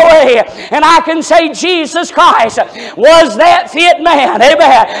 far away. And I can say Jesus Christ was that fit man.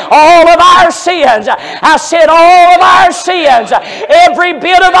 Amen. All of our sins, I said all of our sins, every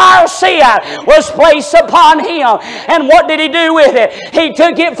bit of our sin was placed upon him. And what did he do with it? He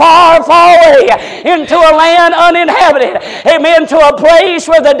took it far, far away into a land uninhabited. Amen. To a place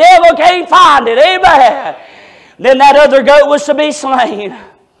where the devil can't find it. Amen. Then that other goat was to be slain.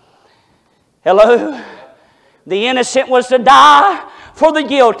 Hello. The innocent was to die for the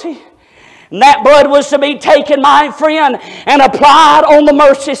guilty. And that blood was to be taken, my friend, and applied on the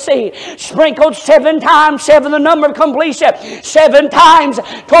mercy seat. Sprinkled 7 times, 7 the number of completion, 7 times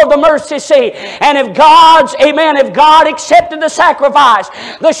toward the mercy seat. And if God's, amen, if God accepted the sacrifice,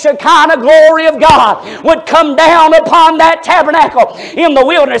 the Shekinah glory of God would come down upon that tabernacle in the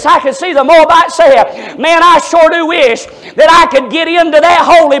wilderness. I could see the Moabite say, man, I sure do wish that I could get into that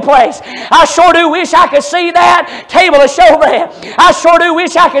holy place. I sure do wish I could see that table of showbread. I sure do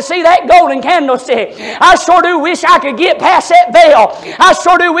wish I could see that golden candlestick. I sure do wish I could get past that veil. I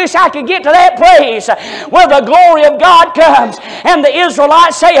sure do wish I could get to that place where the glory of God comes. And the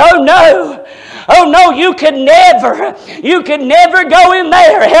Israelites say, oh no. Oh no, you could never go in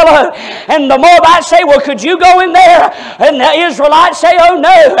there. Hello. And the Moabites say, well, could you go in there? And the Israelites say, oh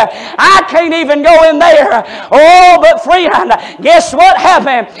no, I can't even go in there. Oh, but friend, guess what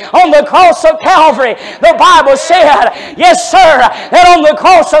happened on the cross of Calvary? The Bible said, yes sir, that on the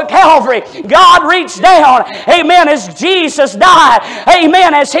cross of Calvary, God reached down, amen, as Jesus died,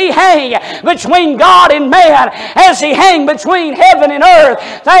 amen, as he hung between God and man, as he hung between heaven and earth.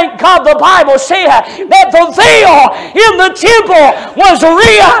 Thank God the Bible said that the veil in the temple was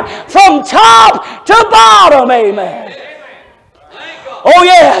rent from top to bottom. Amen. Oh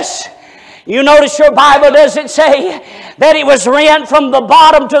yes. You notice your Bible doesn't say that it was rent from the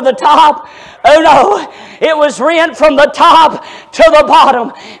bottom to the top. Oh no, it was rent from the top to the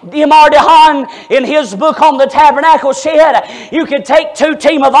bottom. D.M.R. DeHaan, in his book on the tabernacle, said you could take 2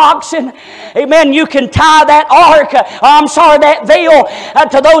 team of oxen. Amen. You can tie that that veil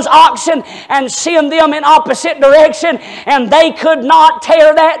to those oxen and send them in opposite direction, and they could not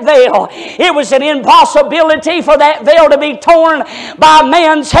tear that veil. It was an impossibility for that veil to be torn by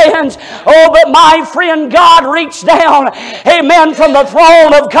man's hands. Oh, but my friend, God reached down, amen, from the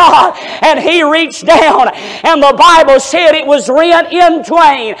throne of God, and he reached down, and the Bible said it was rent in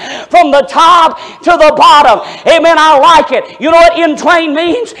twain from the top to the bottom. Amen. I like it. You know what in twain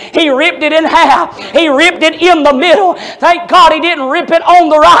means? He ripped it in half. He ripped it in the middle. Thank God he didn't rip it on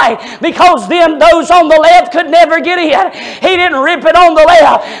the right, because then those on the left could never get in. He didn't rip it on the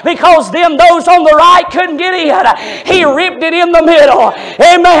left because then those on the right couldn't get in. He ripped it in the middle.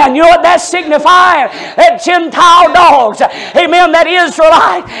 Amen. You know what that signified? That Gentile dogs. Amen. That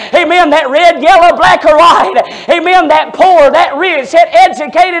Israelite. Amen. That red, yellow, black, or white. Amen. That poor, that rich, that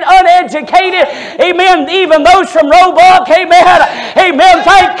educated, uneducated. Amen. Even those from Roebuck. Amen. Amen.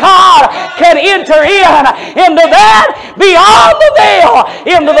 Thank God can enter into that beyond the veil,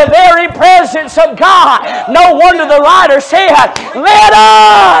 into the very presence of God. No wonder the writer said, let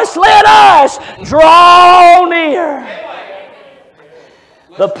us draw near.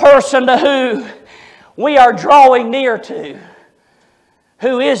 The person to who we are drawing near to.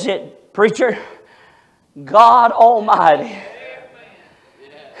 Who is it, preacher? God Almighty.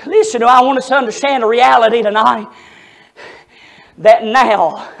 Listen, I want us to understand a reality tonight. That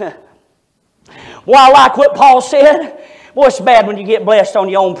now, well, I like what Paul said. Boy, it's bad when you get blessed on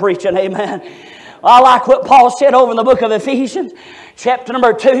your own preaching, amen. I like what Paul said over in the book of Ephesians, chapter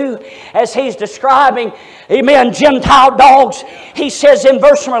number 2, as he's describing, amen, Gentile dogs. He says in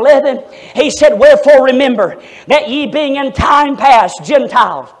verse number 11, he said, wherefore remember that ye being in time past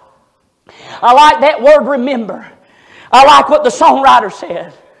Gentiles. I like that word remember. I like what the songwriter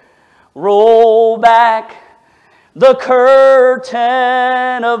said. Roll back the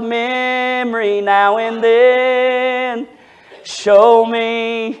curtain of memory now and then. Show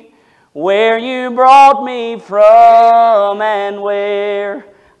me where you brought me from and where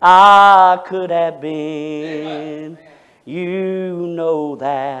I could have been. You know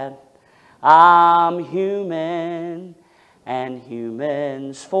that I'm human and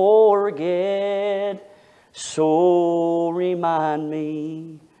humans forget. So remind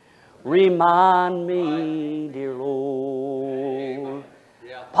me, dear Lord.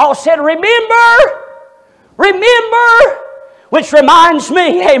 Paul said, remember, which reminds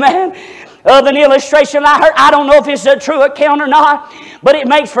me, amen, of an illustration I heard. I don't know if it's a true account or not, but it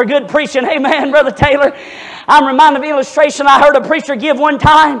makes for good preaching. Amen, Brother Taylor. I'm reminded of an illustration I heard a preacher give one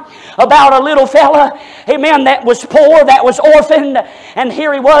time about a little fella, amen, that was poor, that was orphaned, and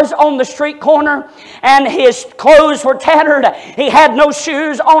here he was on the street corner, and his clothes were tattered. He had no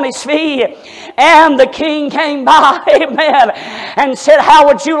shoes on his feet, and the king came by, amen, and said, how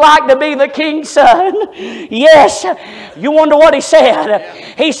would you like to be the king's son? Yes. You wonder what he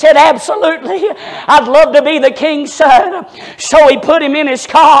said? He said, absolutely, I'd love to be the king's son. So he put him in his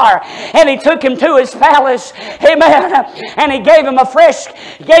car, and he took him to his palace, amen, and he gave him a fresh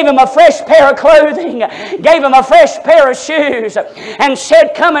pair of clothing, gave him a fresh pair of shoes, and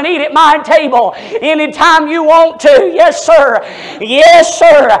said, come and eat at my table anytime you want to. Yes, sir. Yes,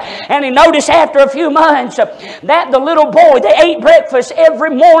 sir. And he noticed after a few months that the little boy, they ate breakfast every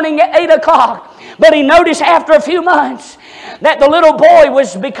morning at 8 o'clock. But he noticed after a few months that the little boy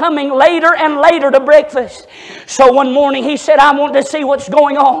was becoming later and later to breakfast. So one morning he said, I want to see what's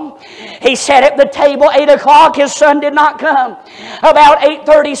going on. He sat at the table, 8 o'clock. His son did not come. About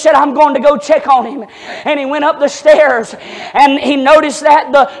 8:30 he said, I'm going to go check on him. And he went up the stairs and he noticed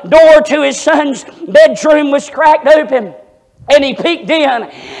that the door to his son's bedroom was cracked open. And he peeked in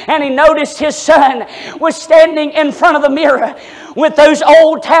and he noticed his son was standing in front of the mirror with those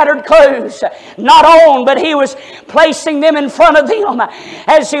old tattered clothes, not on, but he was placing them in front of them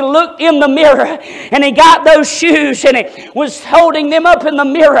as he looked in the mirror. And he got those shoes and he was holding them up in the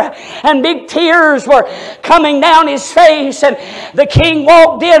mirror, and big tears were coming down his face. And the king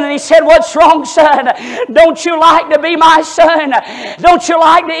walked in and he said, what's wrong, son? Don't you like to be my son? Don't you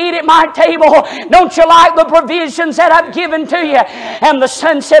like to eat at my table? Don't you like the provisions that I've given to you? And the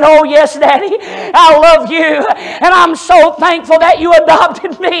son said, oh yes, Daddy, I love you, and I'm so thankful that you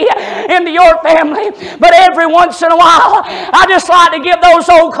adopted me into your family. But every once in a while, I just like to get those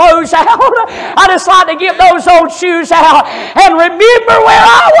old clothes out. I just like to get those old shoes out and remember where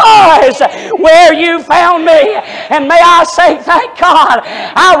I was, where you found me. And may I say, thank God,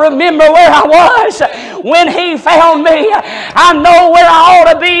 I remember where I was when He found me. I know where I ought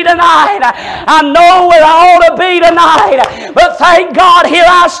to be tonight. I know where I ought to be tonight. But thank God, here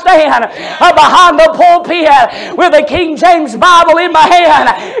I stand behind the pulpit with the King James Bible in my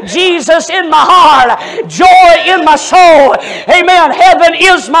hand, Jesus in my heart, joy in my soul. Amen. Heaven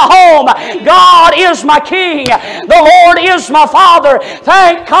is my home. God is my King. The Lord is my Father.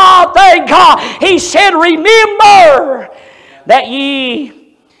 Thank God, thank God. He said, remember that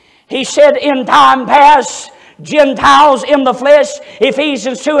ye, He said, in time past, Gentiles in the flesh,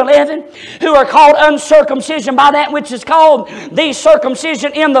 Ephesians 2:11, who are called uncircumcision by that which is called the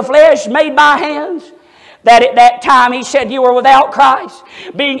circumcision in the flesh made by hands. That at that time, He said, you were without Christ,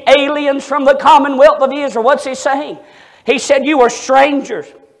 being aliens from the commonwealth of Israel. What's He saying? He said, you were strangers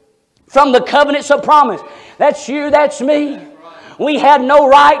from the covenants of promise. That's you, that's me. We had no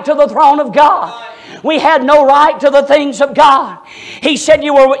right to the throne of God. We had no right to the things of God. He said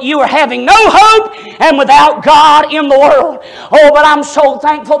you were having no hope and without God in the world. Oh, but I'm so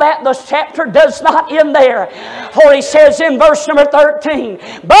thankful that the chapter does not end there. For He says in verse number 13,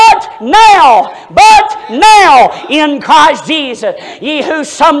 But now, in Christ Jesus, ye who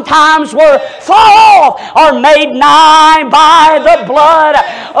sometimes were far off are made nigh by the blood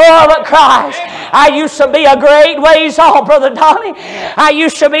of Christ. I used to be a great ways off, Brother Donnie. I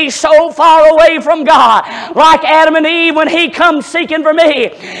used to be so far away from God, like Adam and Eve when He comes seeking for me.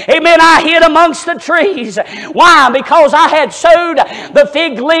 Amen. I hid amongst the trees. Why? Because I had sowed the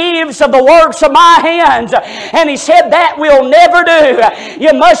fig leaves of the works of my hands. And He said that will never do.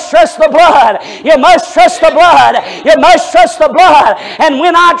 You must trust the blood. You must trust the blood. You must trust the blood. And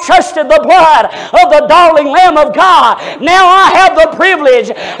when I trusted the blood of the darling Lamb of God, now I have the privilege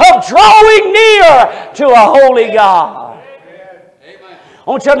of drawing near near to a holy God. I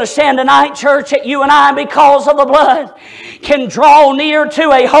want you to understand tonight, church, that you and I, because of the blood, can draw near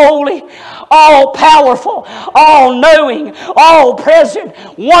to a holy, all-powerful, all-knowing, all-present,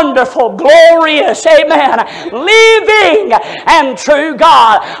 wonderful, glorious, amen, living and true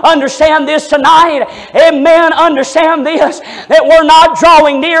God. Understand this tonight. Amen. Understand this, that we're not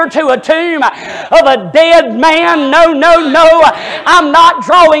drawing near to a tomb of a dead man. No, no, no. I'm not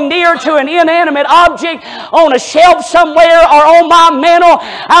drawing near to an inanimate object on a shelf somewhere or on my mantle.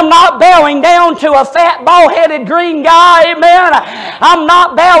 I'm not bowing down to a fat, bald-headed green guy. Amen. I'm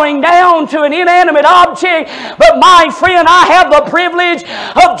not bowing down to an inanimate object. But my friend, I have the privilege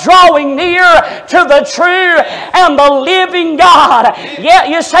of drawing near to the true and the living God. Yeah,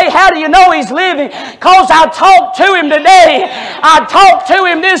 you say, how do you know He's living? Because I talked to Him today. I talked to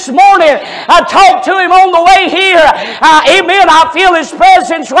Him this morning. I talked to Him on the way here. Amen. I feel His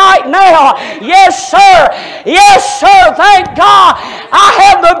presence right now. Yes, sir. Yes, sir. Thank God. I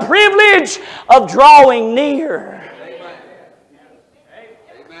have the privilege of drawing near.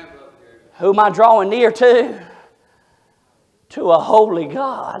 Who am I drawing near to? To a holy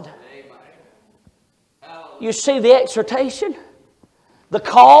God. You see the exhortation? The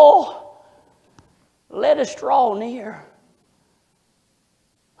call? Let us draw near.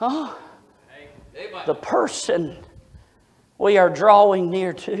 Huh? The person we are drawing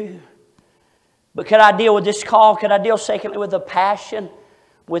near to. But can I deal with this call? Can I deal secondly with the passion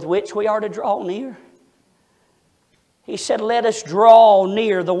with which we are to draw near? He said, let us draw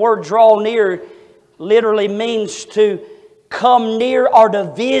near. The word draw near literally means to come near or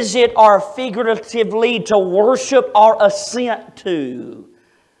to visit or figuratively to worship or assent to.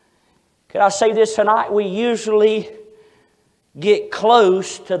 Can I say this tonight? We usually get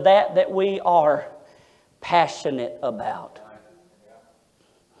close to that we are passionate about.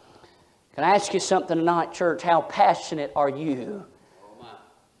 Can I ask you something tonight, church? How passionate are you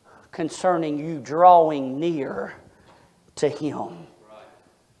concerning you drawing near to Him?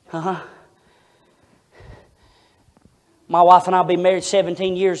 My wife and I will be married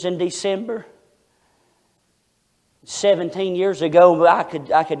 17 years in December. 17 years ago, I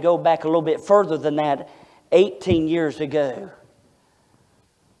could go back a little bit further than that. 18 years ago,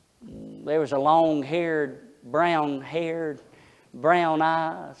 there was a long-haired, brown-haired, brown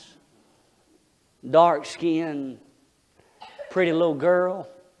eyes, dark-skinned, pretty little girl.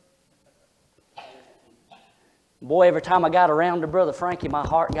 Boy, every time I got around to Brother Frankie, my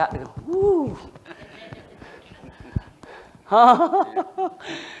heart got to go, whoo.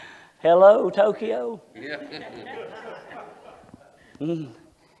 Hello, Tokyo. You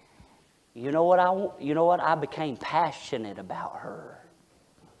know what I want? You know what? I became passionate about her.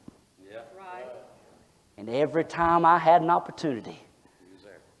 And every time I had an opportunity,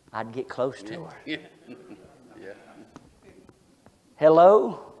 I'd get close to her.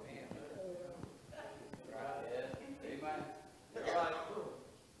 Hello?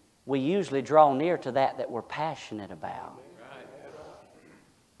 We usually draw near to that we're passionate about.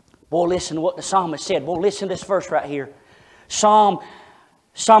 Boy, listen to what the psalmist said. Boy, listen to this verse right here. Psalm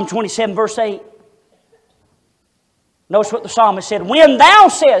 27, verse 8. Notice what the psalmist said. When thou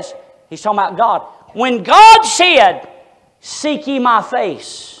says, he's talking about God. When God said, seek ye my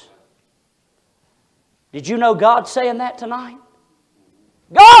face. Did you know God's saying that tonight?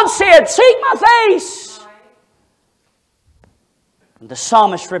 God said, seek my face. And the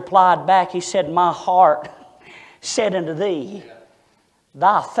psalmist replied back, he said, my heart said unto thee,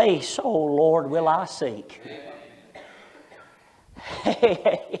 thy face, O Lord, will I seek.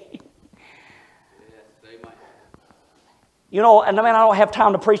 You know, and I mean, I don't have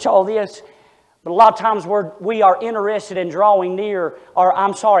time to preach all this, but a lot of times we are interested in drawing near, or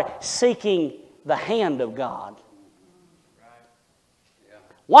I'm sorry, seeking the hand of God.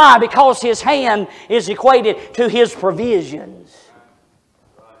 Why? Because His hand is equated to His provisions.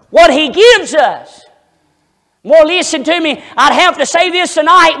 What He gives us. More, listen to me, I'd have to say this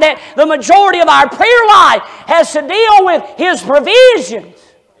tonight, that the majority of our prayer life has to deal with His provisions.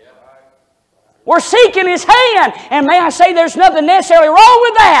 We're seeking His hand. And may I say there's nothing necessarily wrong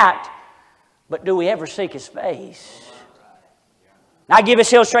with that. But do we ever seek His face? I give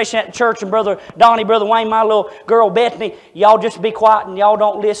this illustration at church, and Brother Donnie, Brother Wayne, my little girl Bethany, y'all just be quiet and y'all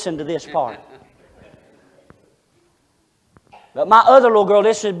don't listen to this part. But my other little girl,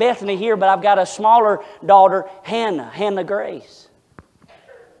 this is Bethany here, but I've got a smaller daughter, Hannah Grace.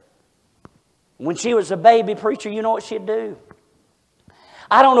 When she was a baby preacher, you know what she'd do?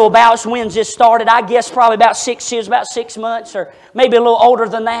 I don't know about when this started. I guess probably she was about 6 months or maybe a little older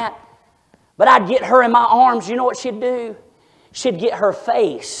than that. But I'd get her in my arms. You know what she'd do? She'd get her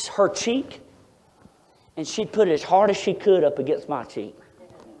face, her cheek, And she'd put it as hard as she could up against my cheek.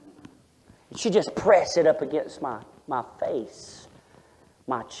 And she'd just press it up against my face,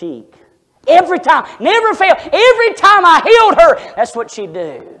 my cheek. Every time, never failed. Every time I held her, that's what she'd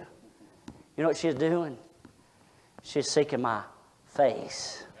do. You know what she's doing? She's seeking my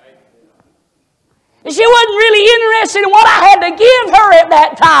face. And she wasn't really interested in what I had to give her at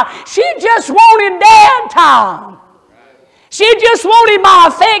that time. She just wanted Dad time. She just wanted my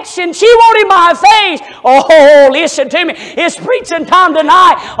affection. She wanted my face. Oh, listen to me. It's preaching time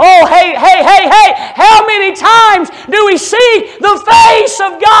tonight. Oh, hey. How many times do we seek the face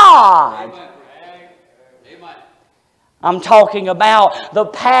of God? Amen. I'm talking about the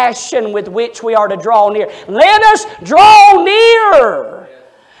passion with which we are to draw near. Let us draw near.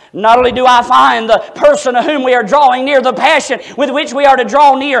 Not only do I find the person to whom we are drawing near, the passion with which we are to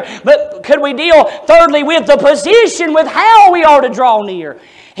draw near, but could we deal thirdly with the position with how we are to draw near?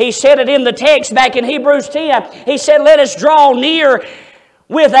 He said it in the text back in Hebrews 10. He said, let us draw near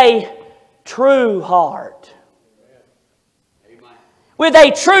with a true heart. With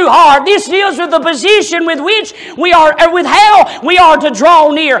a true heart. This deals with the position with which we are, or with how we are to draw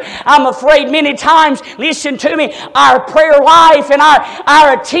near. I'm afraid many times, listen to me, our prayer life and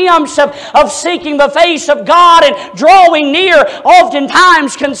our attempts of seeking the face of God and drawing near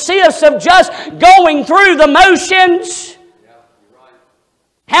oftentimes consists of just going through the motions.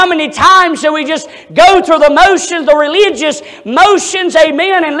 How many times do we just go through the motions, the religious motions,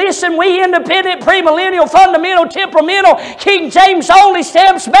 amen? And listen, we independent, premillennial, fundamental, temperamental, King James only,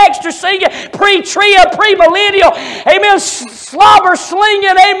 Stamps, Baxter singing, pre-tria, premillennial, amen, slobber slinging,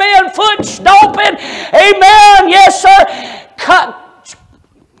 amen, foot stomping, amen, yes sir,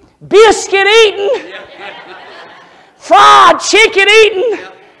 biscuit eating, fried chicken eating,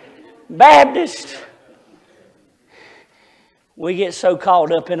 Baptist. We get so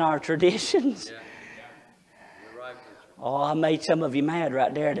caught up in our traditions. Oh, I made some of you mad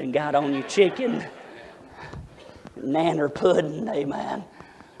right there and got on your chicken. Nanner pudding, amen.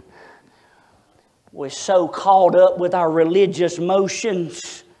 We're so caught up with our religious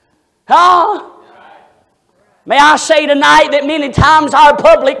motions. Huh? May I say tonight that many times our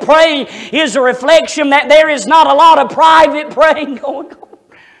public praying is a reflection that there is not a lot of private praying going on.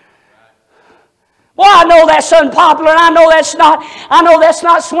 Well, I know that's unpopular, and I know that's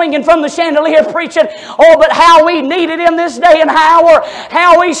not swinging from the chandelier preaching. Oh, but how we need it in this day and hour,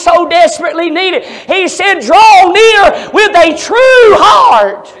 how we so desperately need it. He said, draw near with a true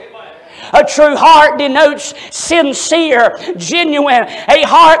heart. A true heart denotes sincere, genuine, a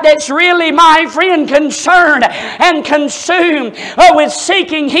heart that's really, my friend, concerned and consumed with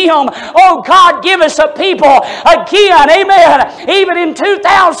seeking Him. Oh, God, give us a people again, amen, even in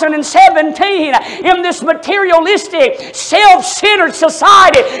 2017, in this materialistic, self-centered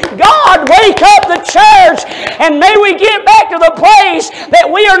society. God, wake up the church, and may we get back to the place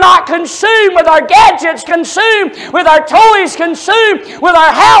that we are not consumed with our gadgets, consumed with our toys, consumed with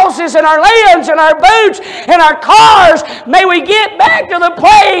our houses and our lands and our boats and our cars. May we get back to the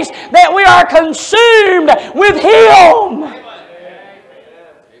place that we are consumed with Him.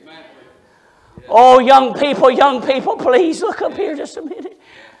 Oh, young people, please look up here just a minute.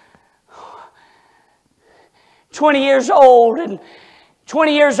 20 years old and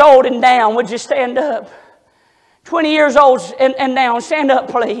down, would you stand up? 20 years old and down, stand up,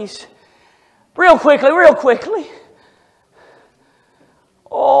 please. Real quickly.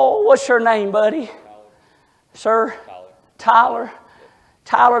 Oh, what's your name, buddy? Sir? Tyler.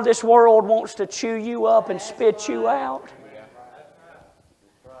 Tyler, this world wants to chew you up and spit you out.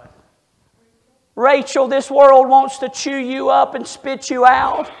 Rachel, this world wants to chew you up and spit you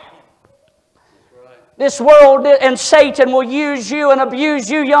out. This world and Satan will use you and abuse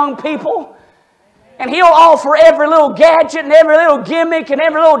you, young people. And he'll offer every little gadget and every little gimmick and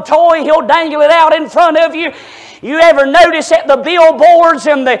every little toy. He'll dangle it out in front of you. You ever notice at the billboards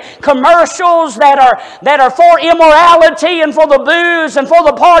and the commercials that are for immorality and for the booze and for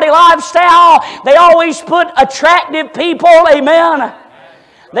the party lifestyle, they always put attractive people, amen.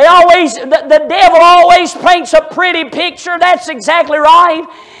 The devil always paints a pretty picture. That's exactly right.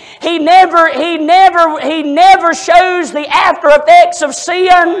 He never shows the after effects of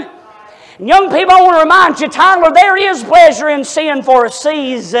sin. Young people, I want to remind you, Tyler, there is pleasure in sin for a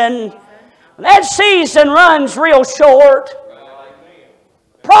season. That season runs real short.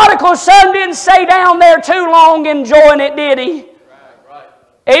 Prodigal son didn't stay down there too long enjoying it, did he?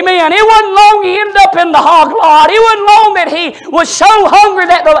 Amen. It wasn't long he ended up in the hog lot. It wasn't long that he was so hungry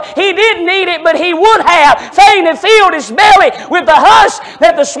that he didn't eat it, but he would have fain and filled his belly with the husk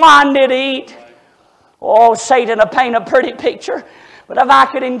that the swine did eat. Oh, Satan will paint a pretty picture. But if I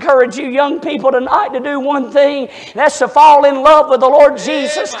could encourage you young people tonight to do one thing, that's to fall in love with the Lord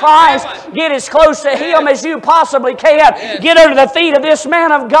Jesus Christ. Get as close to Him as you possibly can. Get under the feet of this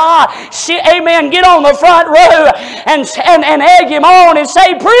man of God. Amen. Get on the front row and egg him on and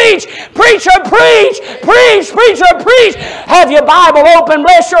say, preach, preacher, preach, preach, preacher, preach. Have your Bible open.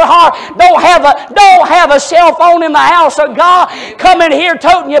 Bless your heart. Don't have a cell phone in the house of God. Come in here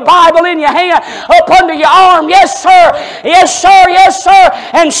toting your Bible in your hand, up under your arm. Yes, sir. Yes, sir. Yes, sir.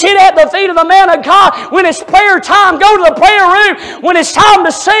 And sit at the feet of the man of God. When it's prayer time, go to the prayer room. When it's time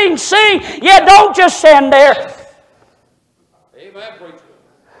to sing, sing. Yeah, don't just stand there. Amen, preacher.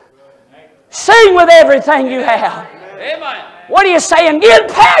 Sing with everything you have. Amen. What are you saying? Get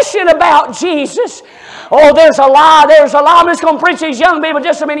passionate about Jesus. Oh, there's a lie. There's a lie. I'm just going to preach to these young people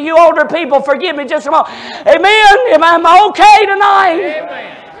just a minute. You older people, forgive me just a moment. Amen. Am I okay tonight?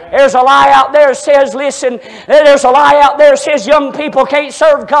 Amen. There's a lie out there that says, listen, there's a lie out there that says young people can't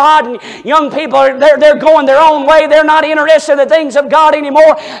serve God, and young people, they're going their own way. They're not interested in the things of God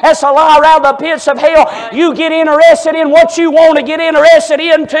anymore. That's a lie around the pits of hell. You get interested in what you want to get interested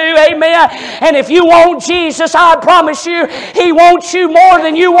into. Amen. And if you want Jesus, I promise you, He wants you more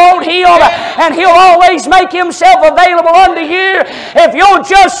than you want Him. And He'll always make Himself available unto you. If you'll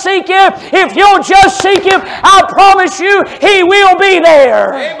just seek Him, I promise you, He will be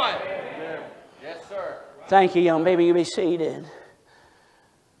there. Amen. Yes, sir. Thank you, young baby. You be seated.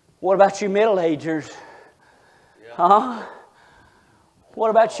 What about you middle-agers? Huh? What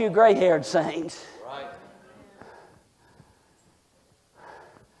about you gray-haired saints? Right.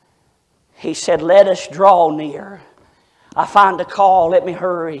 He said, let us draw near. I find a call. Let me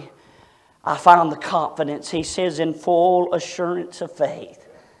hurry. I found the confidence. He says, in full assurance of faith.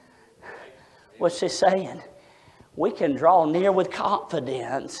 What's he saying? We can draw near with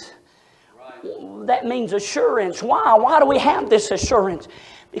confidence. Right. That means assurance. Why? Why do we have this assurance?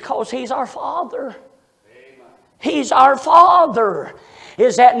 Because He's our Father. Amen. He's our Father.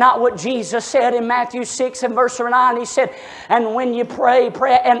 Is that not what Jesus said in Matthew 6 and verse 9? He said, and when you pray,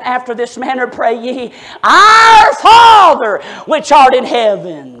 and after this manner pray ye, our Father which art in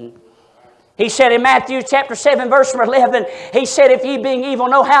heaven. He said in Matthew chapter 7 verse 11, He said, if ye being evil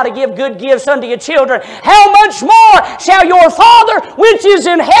know how to give good gifts unto your children, how much more shall your Father which is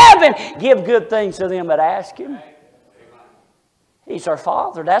in heaven give good things to them that ask Him? He's our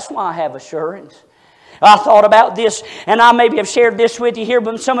Father. That's why I have assurance. I thought about this, and I maybe have shared this with you here,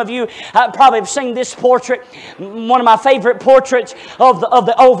 but some of you probably have seen this portrait. One of my favorite portraits of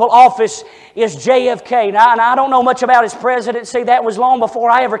the Oval Office is JFK. Now, and I don't know much about his presidency. That was long before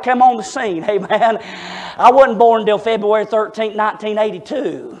I ever came on the scene. Amen. I wasn't born until February 13,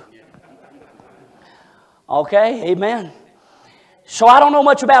 1982. Okay, amen. So I don't know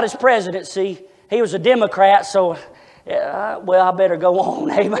much about his presidency. He was a Democrat, so, well, I better go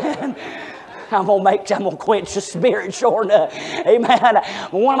on. Amen. I'm gonna quench the spirit, sure enough. Amen.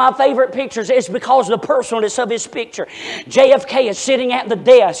 One of my favorite pictures is because of the personalness of his picture. JFK is sitting at the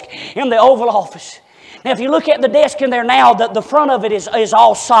desk in the Oval Office. Now, if you look at the desk in there now, the front of it is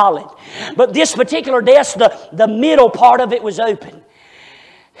all solid. But this particular desk, the middle part of it was open.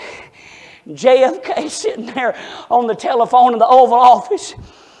 JFK sitting there on the telephone in the Oval Office,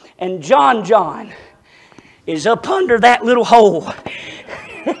 and John is up under that little hole.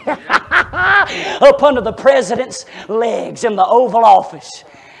 Up under the president's legs in the Oval Office.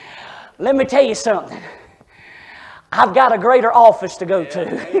 Let me tell you something. I've got a greater office to go to.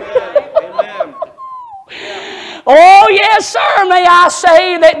 Amen. Oh, yes, sir. May I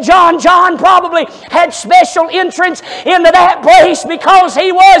say that John probably had special entrance into that place because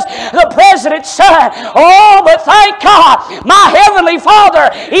he was the president's son. Oh, but thank God, my heavenly Father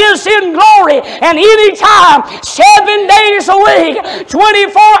is in glory, and anytime, 7 days a week,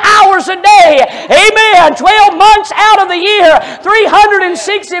 24 hours a day, amen, 12 months out of the year,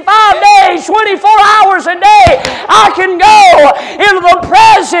 365 days, 24 hours a day, I can go into the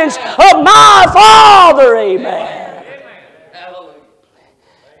presence of my Father, amen.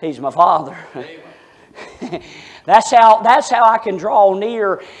 He's my Father. That's how I can draw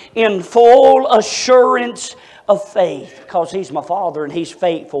near in full assurance of faith, because He's my Father and He's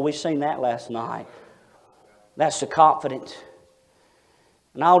faithful. We seen that last night. That's the confidence.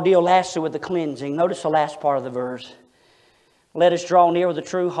 And I'll deal lastly with the cleansing. Notice the last part of the verse. Let us draw near with a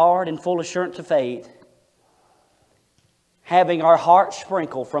true heart and full assurance of faith, having our hearts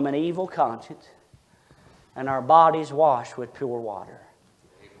sprinkled from an evil conscience and our bodies washed with pure water.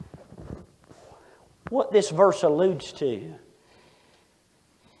 What this verse alludes to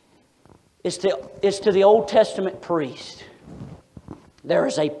is to the Old Testament priest. There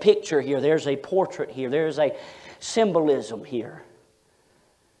is a picture here. There's a portrait here. There's a symbolism here.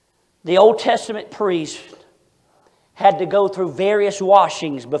 The Old Testament priest had to go through various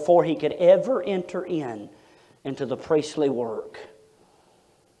washings before he could ever enter into the priestly work.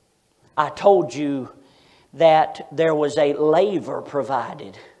 I told you that there was a laver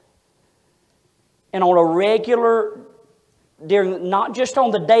provided. And on a regular, not just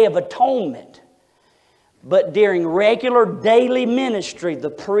on the Day of Atonement, but during regular daily ministry, the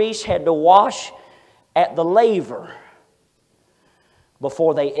priest had to wash at the laver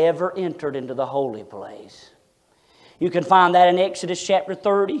before they ever entered into the holy place. You can find that in Exodus chapter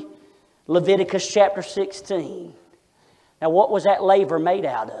 30, Leviticus chapter 16. Now, what was that laver made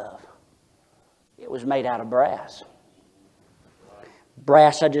out of? It was made out of brass.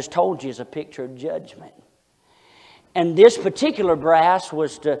 Brass, I just told you, is a picture of judgment. And this particular brass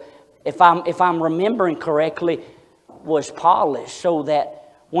was to, if I'm remembering correctly, was polished so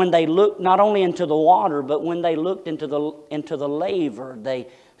that when they looked not only into the water, but when they looked into the laver, they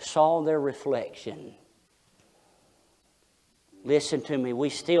saw their reflection. Listen to me, we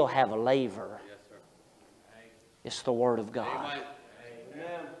still have a laver. Yes, sir. It's the Word of God. Amen.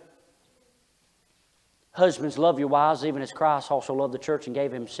 Amen. Husbands, love your wives even as Christ also loved the church and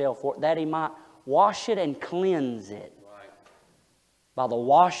gave himself for it, that he might wash it and cleanse it. Right. By the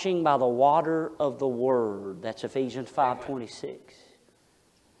washing by the water of the Word. That's Ephesians 5:26.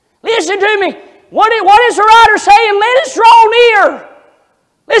 Listen to me. What is the writer saying? Let us draw near.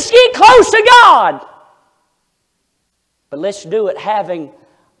 Let's get close to God. But let's do it having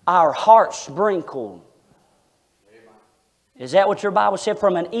our hearts sprinkled. Is that what your Bible said?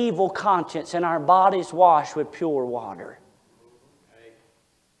 From an evil conscience and our bodies washed with pure water.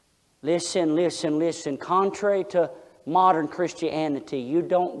 Listen, listen, listen. Contrary to modern Christianity, you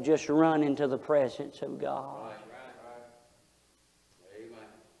don't just run into the presence of God.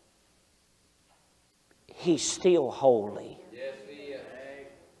 He's still holy. Yes, he is.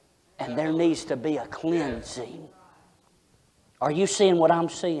 And there needs to be a cleansing. Are you seeing what I'm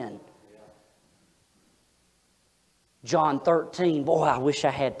seeing? John 13. Boy, I wish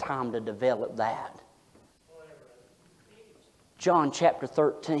I had time to develop that. John chapter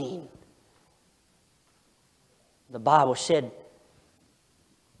 13. The Bible said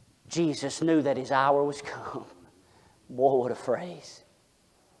Jesus knew that his hour was come. Boy, what a phrase.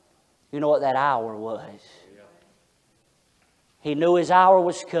 You know what that hour was? He knew his hour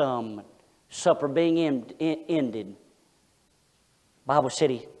was come. Supper being ended. The Bible said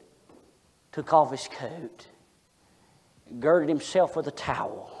he took off his coat, girded himself with a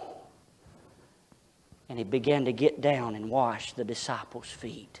towel, and he began to get down and wash the disciples'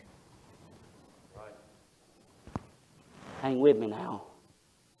 feet. Right. Hang with me now.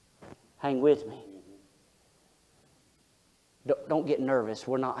 Hang with me. Don't get nervous.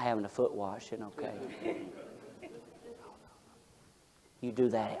 We're not having a foot washing, okay? You do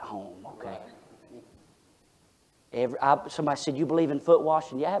that at home, okay? Somebody said, you believe in foot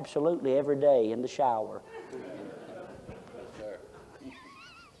washing? Yeah, absolutely, every day in the shower.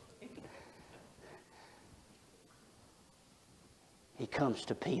 He comes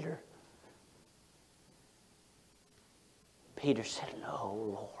to Peter. Peter said, no,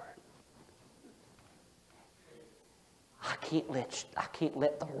 Lord. I can't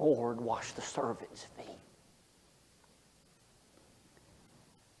let the Lord wash the servants' feet.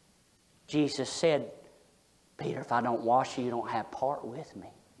 Jesus said, Peter, if I don't wash you, you don't have part with me.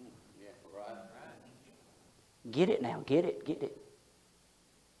 Yeah, right. Get it now, get it.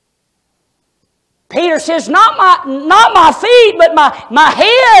 Peter says, not my feet, but my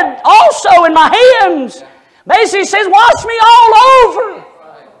head also and my hands. Basically he says, wash me all over.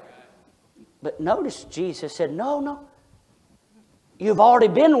 But notice Jesus said, no. You've already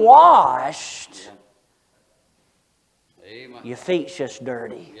been washed. Amen. Your feet's just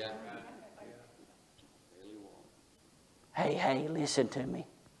dirty. Yeah. Hey, listen to me.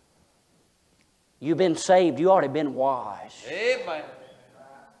 You've been saved. You already been washed. Amen.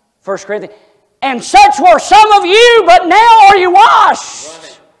 1 Corinthians. And such were some of you, but now are you washed?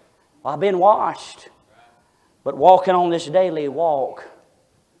 Right. Well, I've been washed. But walking on this daily walk,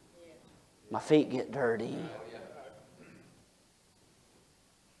 my feet get dirty.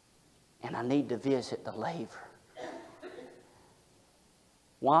 And I need to visit the laver.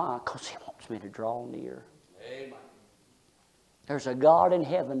 Why? Because he wants me to draw near. Amen. There's a God in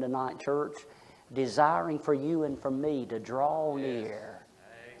heaven tonight, church, desiring for you and for me to draw near.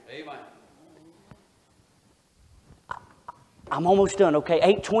 Amen. I'm almost done, okay?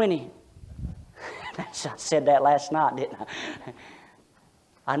 8:20. I said that last night, didn't I?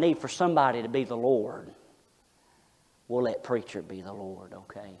 I need for somebody to be the Lord. We'll let preacher be the Lord,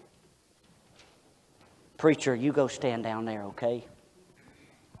 okay? Preacher, you go stand down there, okay?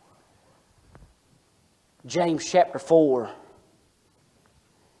 James chapter 4.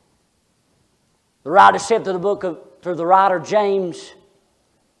 The writer said through the writer James,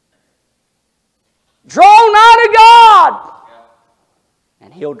 draw nigh to God,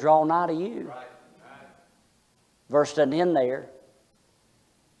 and He'll draw nigh to you. Verse doesn't end there.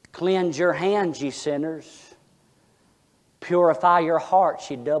 Cleanse your hands, ye sinners. Purify your hearts,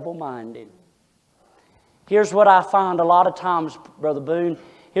 ye double-minded. Here's what I find a lot of times, Brother Boone.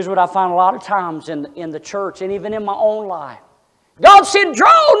 Here's what I find a lot of times in the church and even in my own life. God said,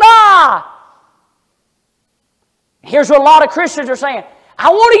 draw nigh. Here's what a lot of Christians are saying. I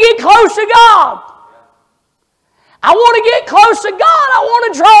want to get close to God. I want to get close to God. I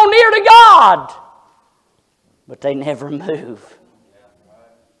want to draw near to God. But they never move.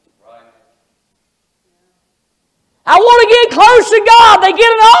 I want to get close to God. They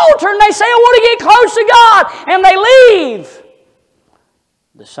get an altar and they say, I want to get close to God. And they leave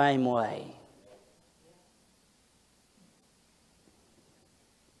the same way.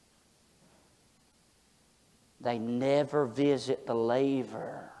 They never visit the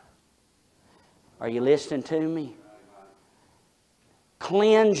laver. Are you listening to me?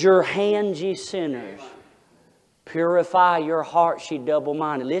 Cleanse your hands, ye sinners. Purify your hearts, ye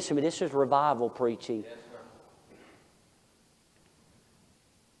double-minded. Listen to me, this is revival preaching.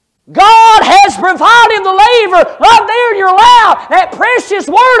 God has provided the laver right there in your lap, that precious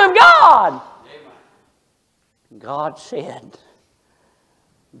Word of God. God said,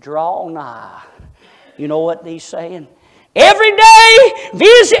 draw nigh. You know what He's saying? Every day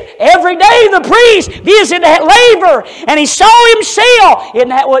the priest visited that laver and he saw himself. Isn't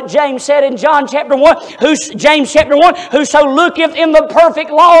that what James said in John chapter 1? James chapter 1, whoso looketh in the perfect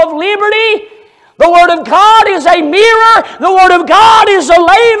law of liberty. The Word of God is a mirror. The Word of God is a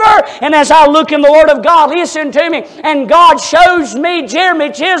laver. And as I look in the Word of God, listen to me, and God shows me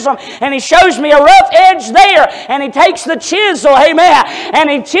Jeremy Chisholm, and He shows me a rough edge there, and He takes the chisel, amen, and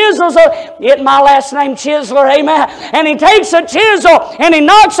He chisels my last name Chisler, amen, and He takes a chisel, and He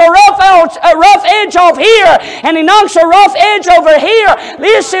knocks a rough edge off here, and He knocks a rough edge over here.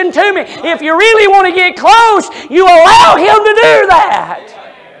 Listen to me. If you really want to get close, you allow Him to do that.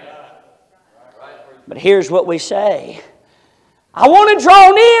 But here's what we say. I want to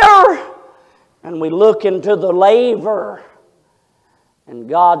draw near. And we look into the laver. And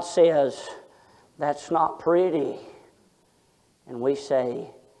God says, that's not pretty. And we say,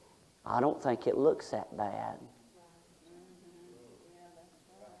 I don't think it looks that bad.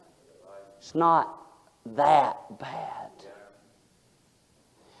 It's not that bad.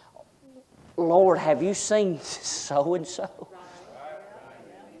 Lord, have you seen so-and-so?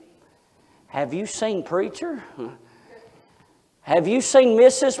 Have you seen preacher? Have you seen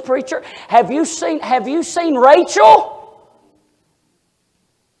Mrs. Preacher? Have you seen Rachel?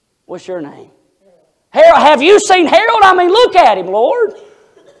 What's your name? Harold. Have you seen Harold? I mean, look at him, Lord.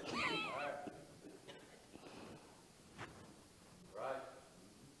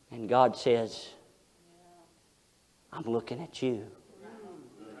 And God says, I'm looking at you.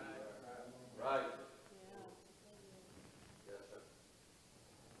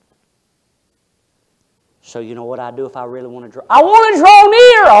 So you know what I do if I really want to draw? I want to draw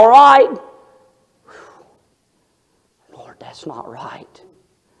near, all right. Whew. Lord, that's not right.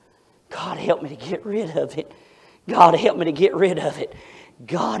 God, help me to get rid of it. God, help me to get rid of it.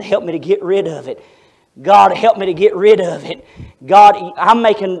 God, help me to get rid of it. God, help me to get rid of it. God, I'm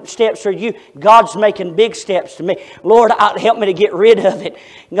making steps for you. God's making big steps to me. Lord, help me to get rid of it.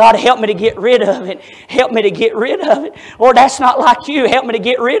 God, help me to get rid of it. Help me to get rid of it. Lord, that's not like you. Help me to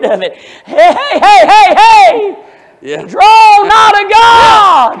get rid of it. Hey. Yeah. Draw nigh to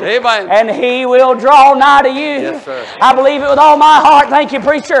God, Amen. and He will draw nigh to you. Yes, sir. I believe it with all my heart. Thank you,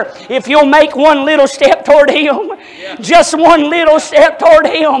 preacher. If you'll make one little step toward Him, just one little step toward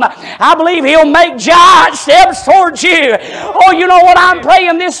Him, I believe He'll make giant steps towards you. Oh, you know what I'm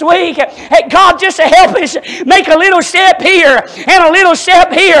praying this week? Hey, God, just to help us make a little step here, and a little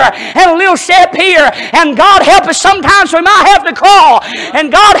step here, and a little step here. And God help us, sometimes we might have to crawl.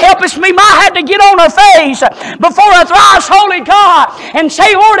 And God help us, we might have to get on our face before a thrice holy God and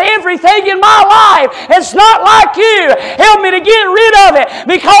say, Lord, everything in my life is not like you. Help me to get rid of it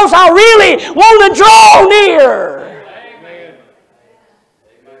because I really want to draw near. Amen.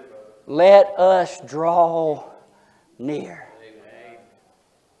 Let us draw near. Amen.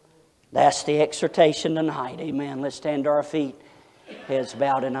 That's the exhortation tonight. Amen. Let's stand to our feet, heads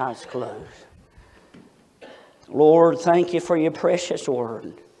bowed and eyes closed. Lord, thank you for your precious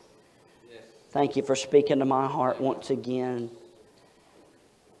word. Thank you for speaking to my heart once again.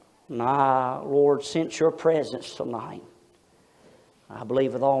 And I, Lord, sense your presence tonight. I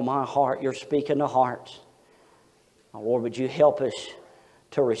believe with all my heart you're speaking to hearts. Oh, Lord, would you help us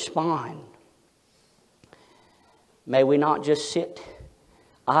to respond? May we not just sit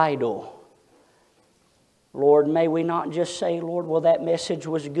idle. Lord, may we not just say, Lord, well, that message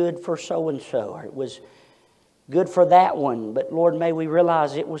was good for so-and-so, or it was good for that one. But Lord, may we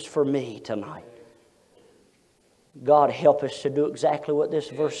realize it was for me tonight. God, help us to do exactly what this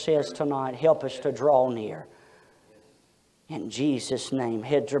verse says tonight. Help us to draw near. In Jesus' name,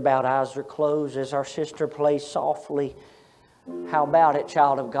 heads are bowed, eyes are closed as our sister plays softly. How about it,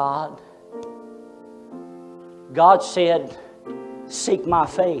 child of God? God said, seek my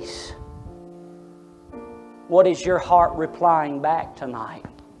face. What is your heart replying back tonight?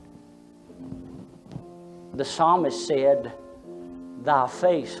 The psalmist said, thy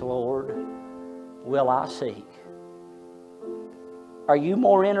face, Lord, will I seek. Are you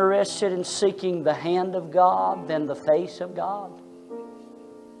more interested in seeking the hand of God than the face of God?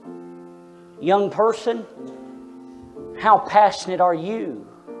 Young person, how passionate are you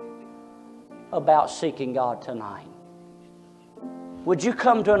about seeking God tonight? Would you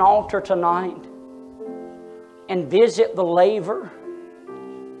come to an altar tonight and visit the laver?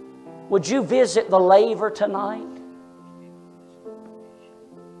 Would you visit the laver tonight?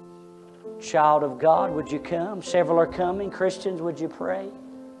 Child of God, would you come? Several are coming. Christians, would you pray?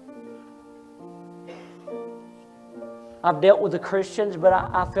 I've dealt with the Christians, but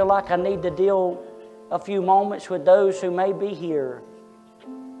I feel like I need to deal a few moments with those who may be here.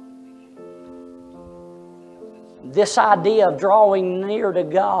 This idea of drawing near to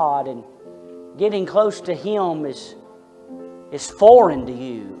God and getting close to Him is foreign to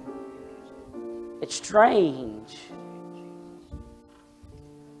you. It's strange.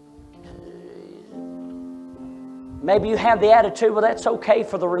 Maybe you have the attitude, well, that's okay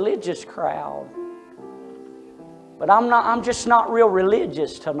for the religious crowd. But I'm just not real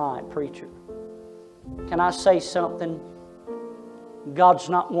religious tonight, preacher. Can I say something? God's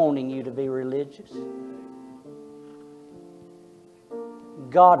not wanting you to be religious.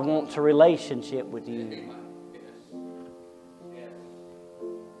 God wants a relationship with you.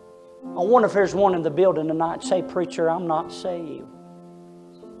 I wonder if there's one in the building tonight say, preacher, I'm not saved.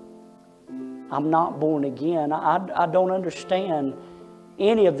 I'm not born again. I don't understand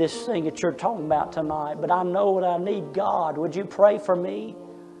any of this thing that you're talking about tonight, but I know that I need God. Would you pray for me?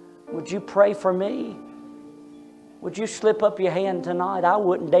 Would you pray for me? Would you slip up your hand tonight? I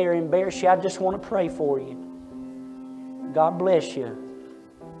wouldn't dare embarrass you. I just want to pray for you. God bless you.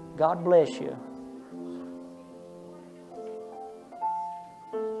 God bless you.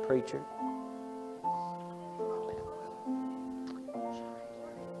 Preacher.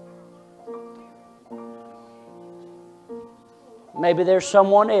 Maybe there's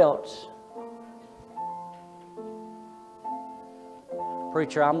someone else.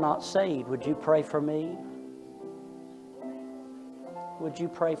 Preacher, I'm not saved. Would you pray for me? Would you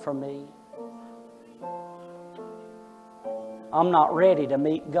pray for me? I'm not ready to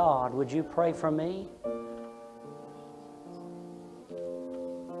meet God. Would you pray for me?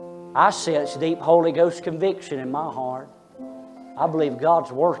 I sense deep Holy Ghost conviction in my heart. I believe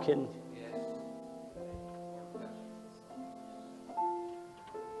God's working.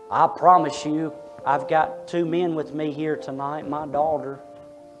 I promise you, I've got 2 men with me here tonight, my daughter.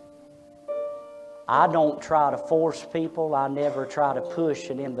 I don't try to force people. I never try to push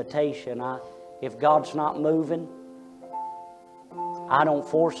an invitation. If God's not moving, I don't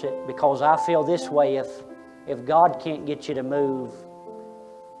force it, because I feel this way. If God can't get you to move,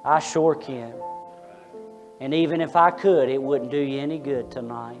 I sure can. And even if I could, it wouldn't do you any good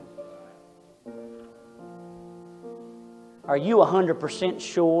tonight. Are you 100%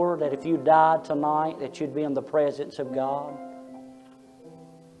 sure that if you died tonight that you'd be in the presence of God?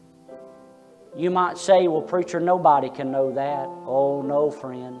 You might say, well, preacher, nobody can know that. Oh, no,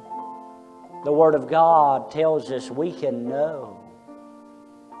 friend. The Word of God tells us we can know.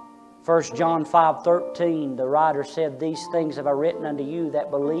 1 John 5:13, the writer said, these things have I written unto you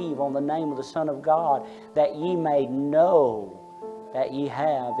that believe on the name of the Son of God, that ye may know that ye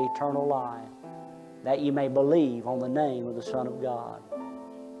have eternal life, that ye may believe on the name of the Son of God.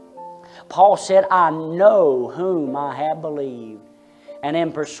 Paul said, I know whom I have believed, and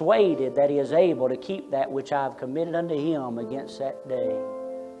am persuaded that he is able to keep that which I have committed unto him against that day.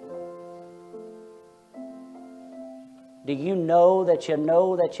 Do you know that you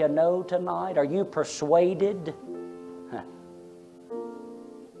know that you know tonight? Are you persuaded?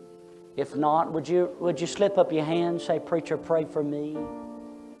 If not, would you slip up your hand and say, preacher, pray for me?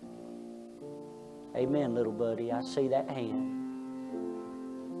 Amen, little buddy. I see that hand.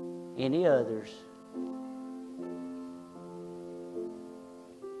 Any others?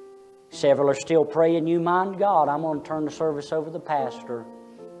 Several are still praying, you mind God. I'm going to turn the service over to the pastor.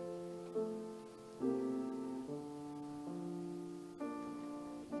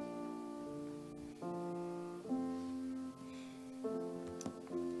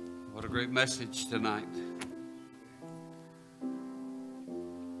 What a great message tonight.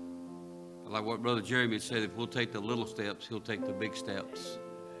 Like what Brother Jeremy said, if we'll take the little steps, he'll take the big steps.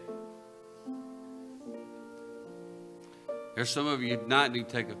 There's some of you tonight need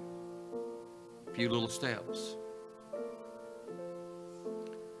to take a few little steps.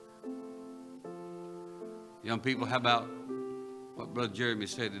 Young people, how about what Brother Jeremy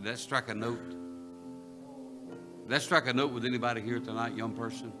said? Did that strike a note? Did that strike a note with anybody here tonight, young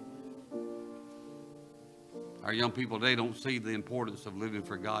person? Our young people, they don't see the importance of living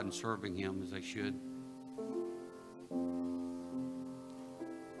for God and serving Him as they should.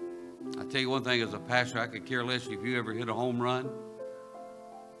 I tell you one thing, as a pastor, I could care less if you ever hit a home run.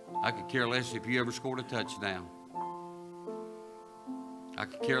 I could care less if you ever scored a touchdown. I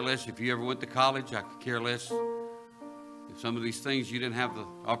could care less if you ever went to college. I could care less if some of these things you didn't have the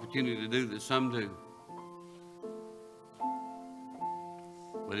opportunity to do that some do.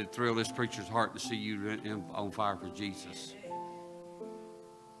 But it thrilled this preacher's heart to see you on fire for Jesus.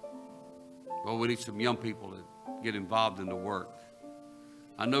 Well, we need some young people that get involved in the work.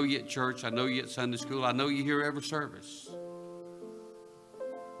 I know you at church. I know you at Sunday school. I know you hear every service.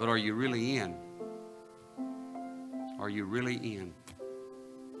 But are you really in? Are you really in?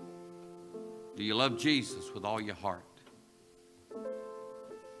 Do you love Jesus with all your heart?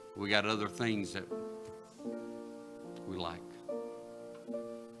 We got other things that we like.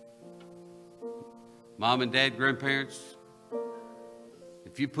 Mom and dad, grandparents,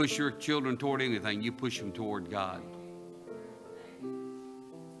 if you push your children toward anything, you push them toward God.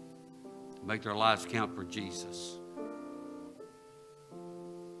 Make their lives count for Jesus.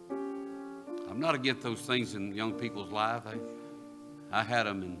 I'm not against those things in young people's life. I had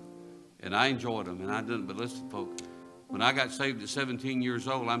them and I enjoyed them and I didn't. But listen, folks, when I got saved at 17 years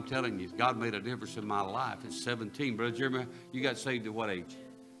old, I'm telling you, God made a difference in my life. At 17, Brother Jeremy, you got saved at what age?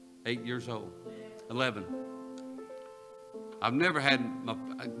 8 years old. 11. I've never had,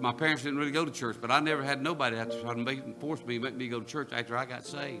 my parents didn't really go to church, but I never had nobody have to try to force me, make me go to church after I got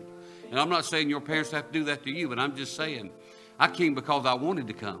saved. And I'm not saying your parents have to do that to you, but I'm just saying, I came because I wanted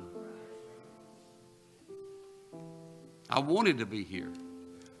to come. I wanted to be here.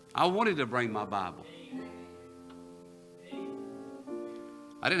 I wanted to bring my Bible.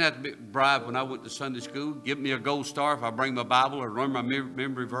 I didn't have to be bribed when I went to Sunday school. Give me a gold star if I bring my Bible or learn my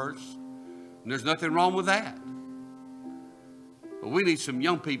memory verse. And there's nothing wrong with that. But we need some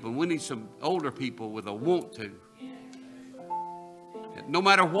young people. We need some older people with a want to. No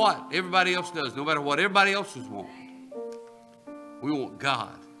matter what everybody else does, no matter what everybody else want, we want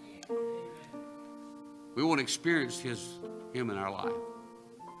God. We want to experience Him in our life.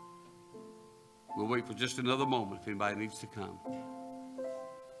 We'll wait for just another moment if anybody needs to come.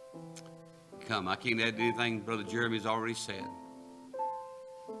 Come. I can't add anything Brother Jeremy's already said.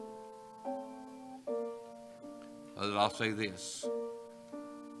 Other than I'll say this.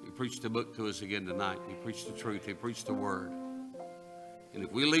 He preached the book to us again tonight. He preached the truth. He preached the word. And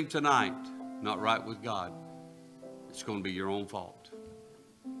if we leave tonight not right with God, it's going to be your own fault.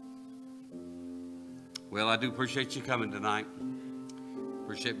 Well, I do appreciate you coming tonight.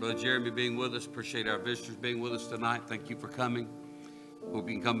 Appreciate Brother Jeremy being with us. Appreciate our visitors being with us tonight. Thank you for coming. Hope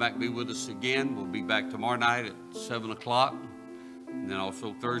you can come back and be with us again. We'll be back tomorrow night at 7 o'clock. And then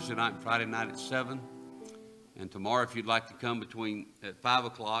also Thursday night and Friday night at 7. And tomorrow, if you'd like to come at 5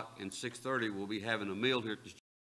 o'clock and 6:30, we'll be having a meal here at the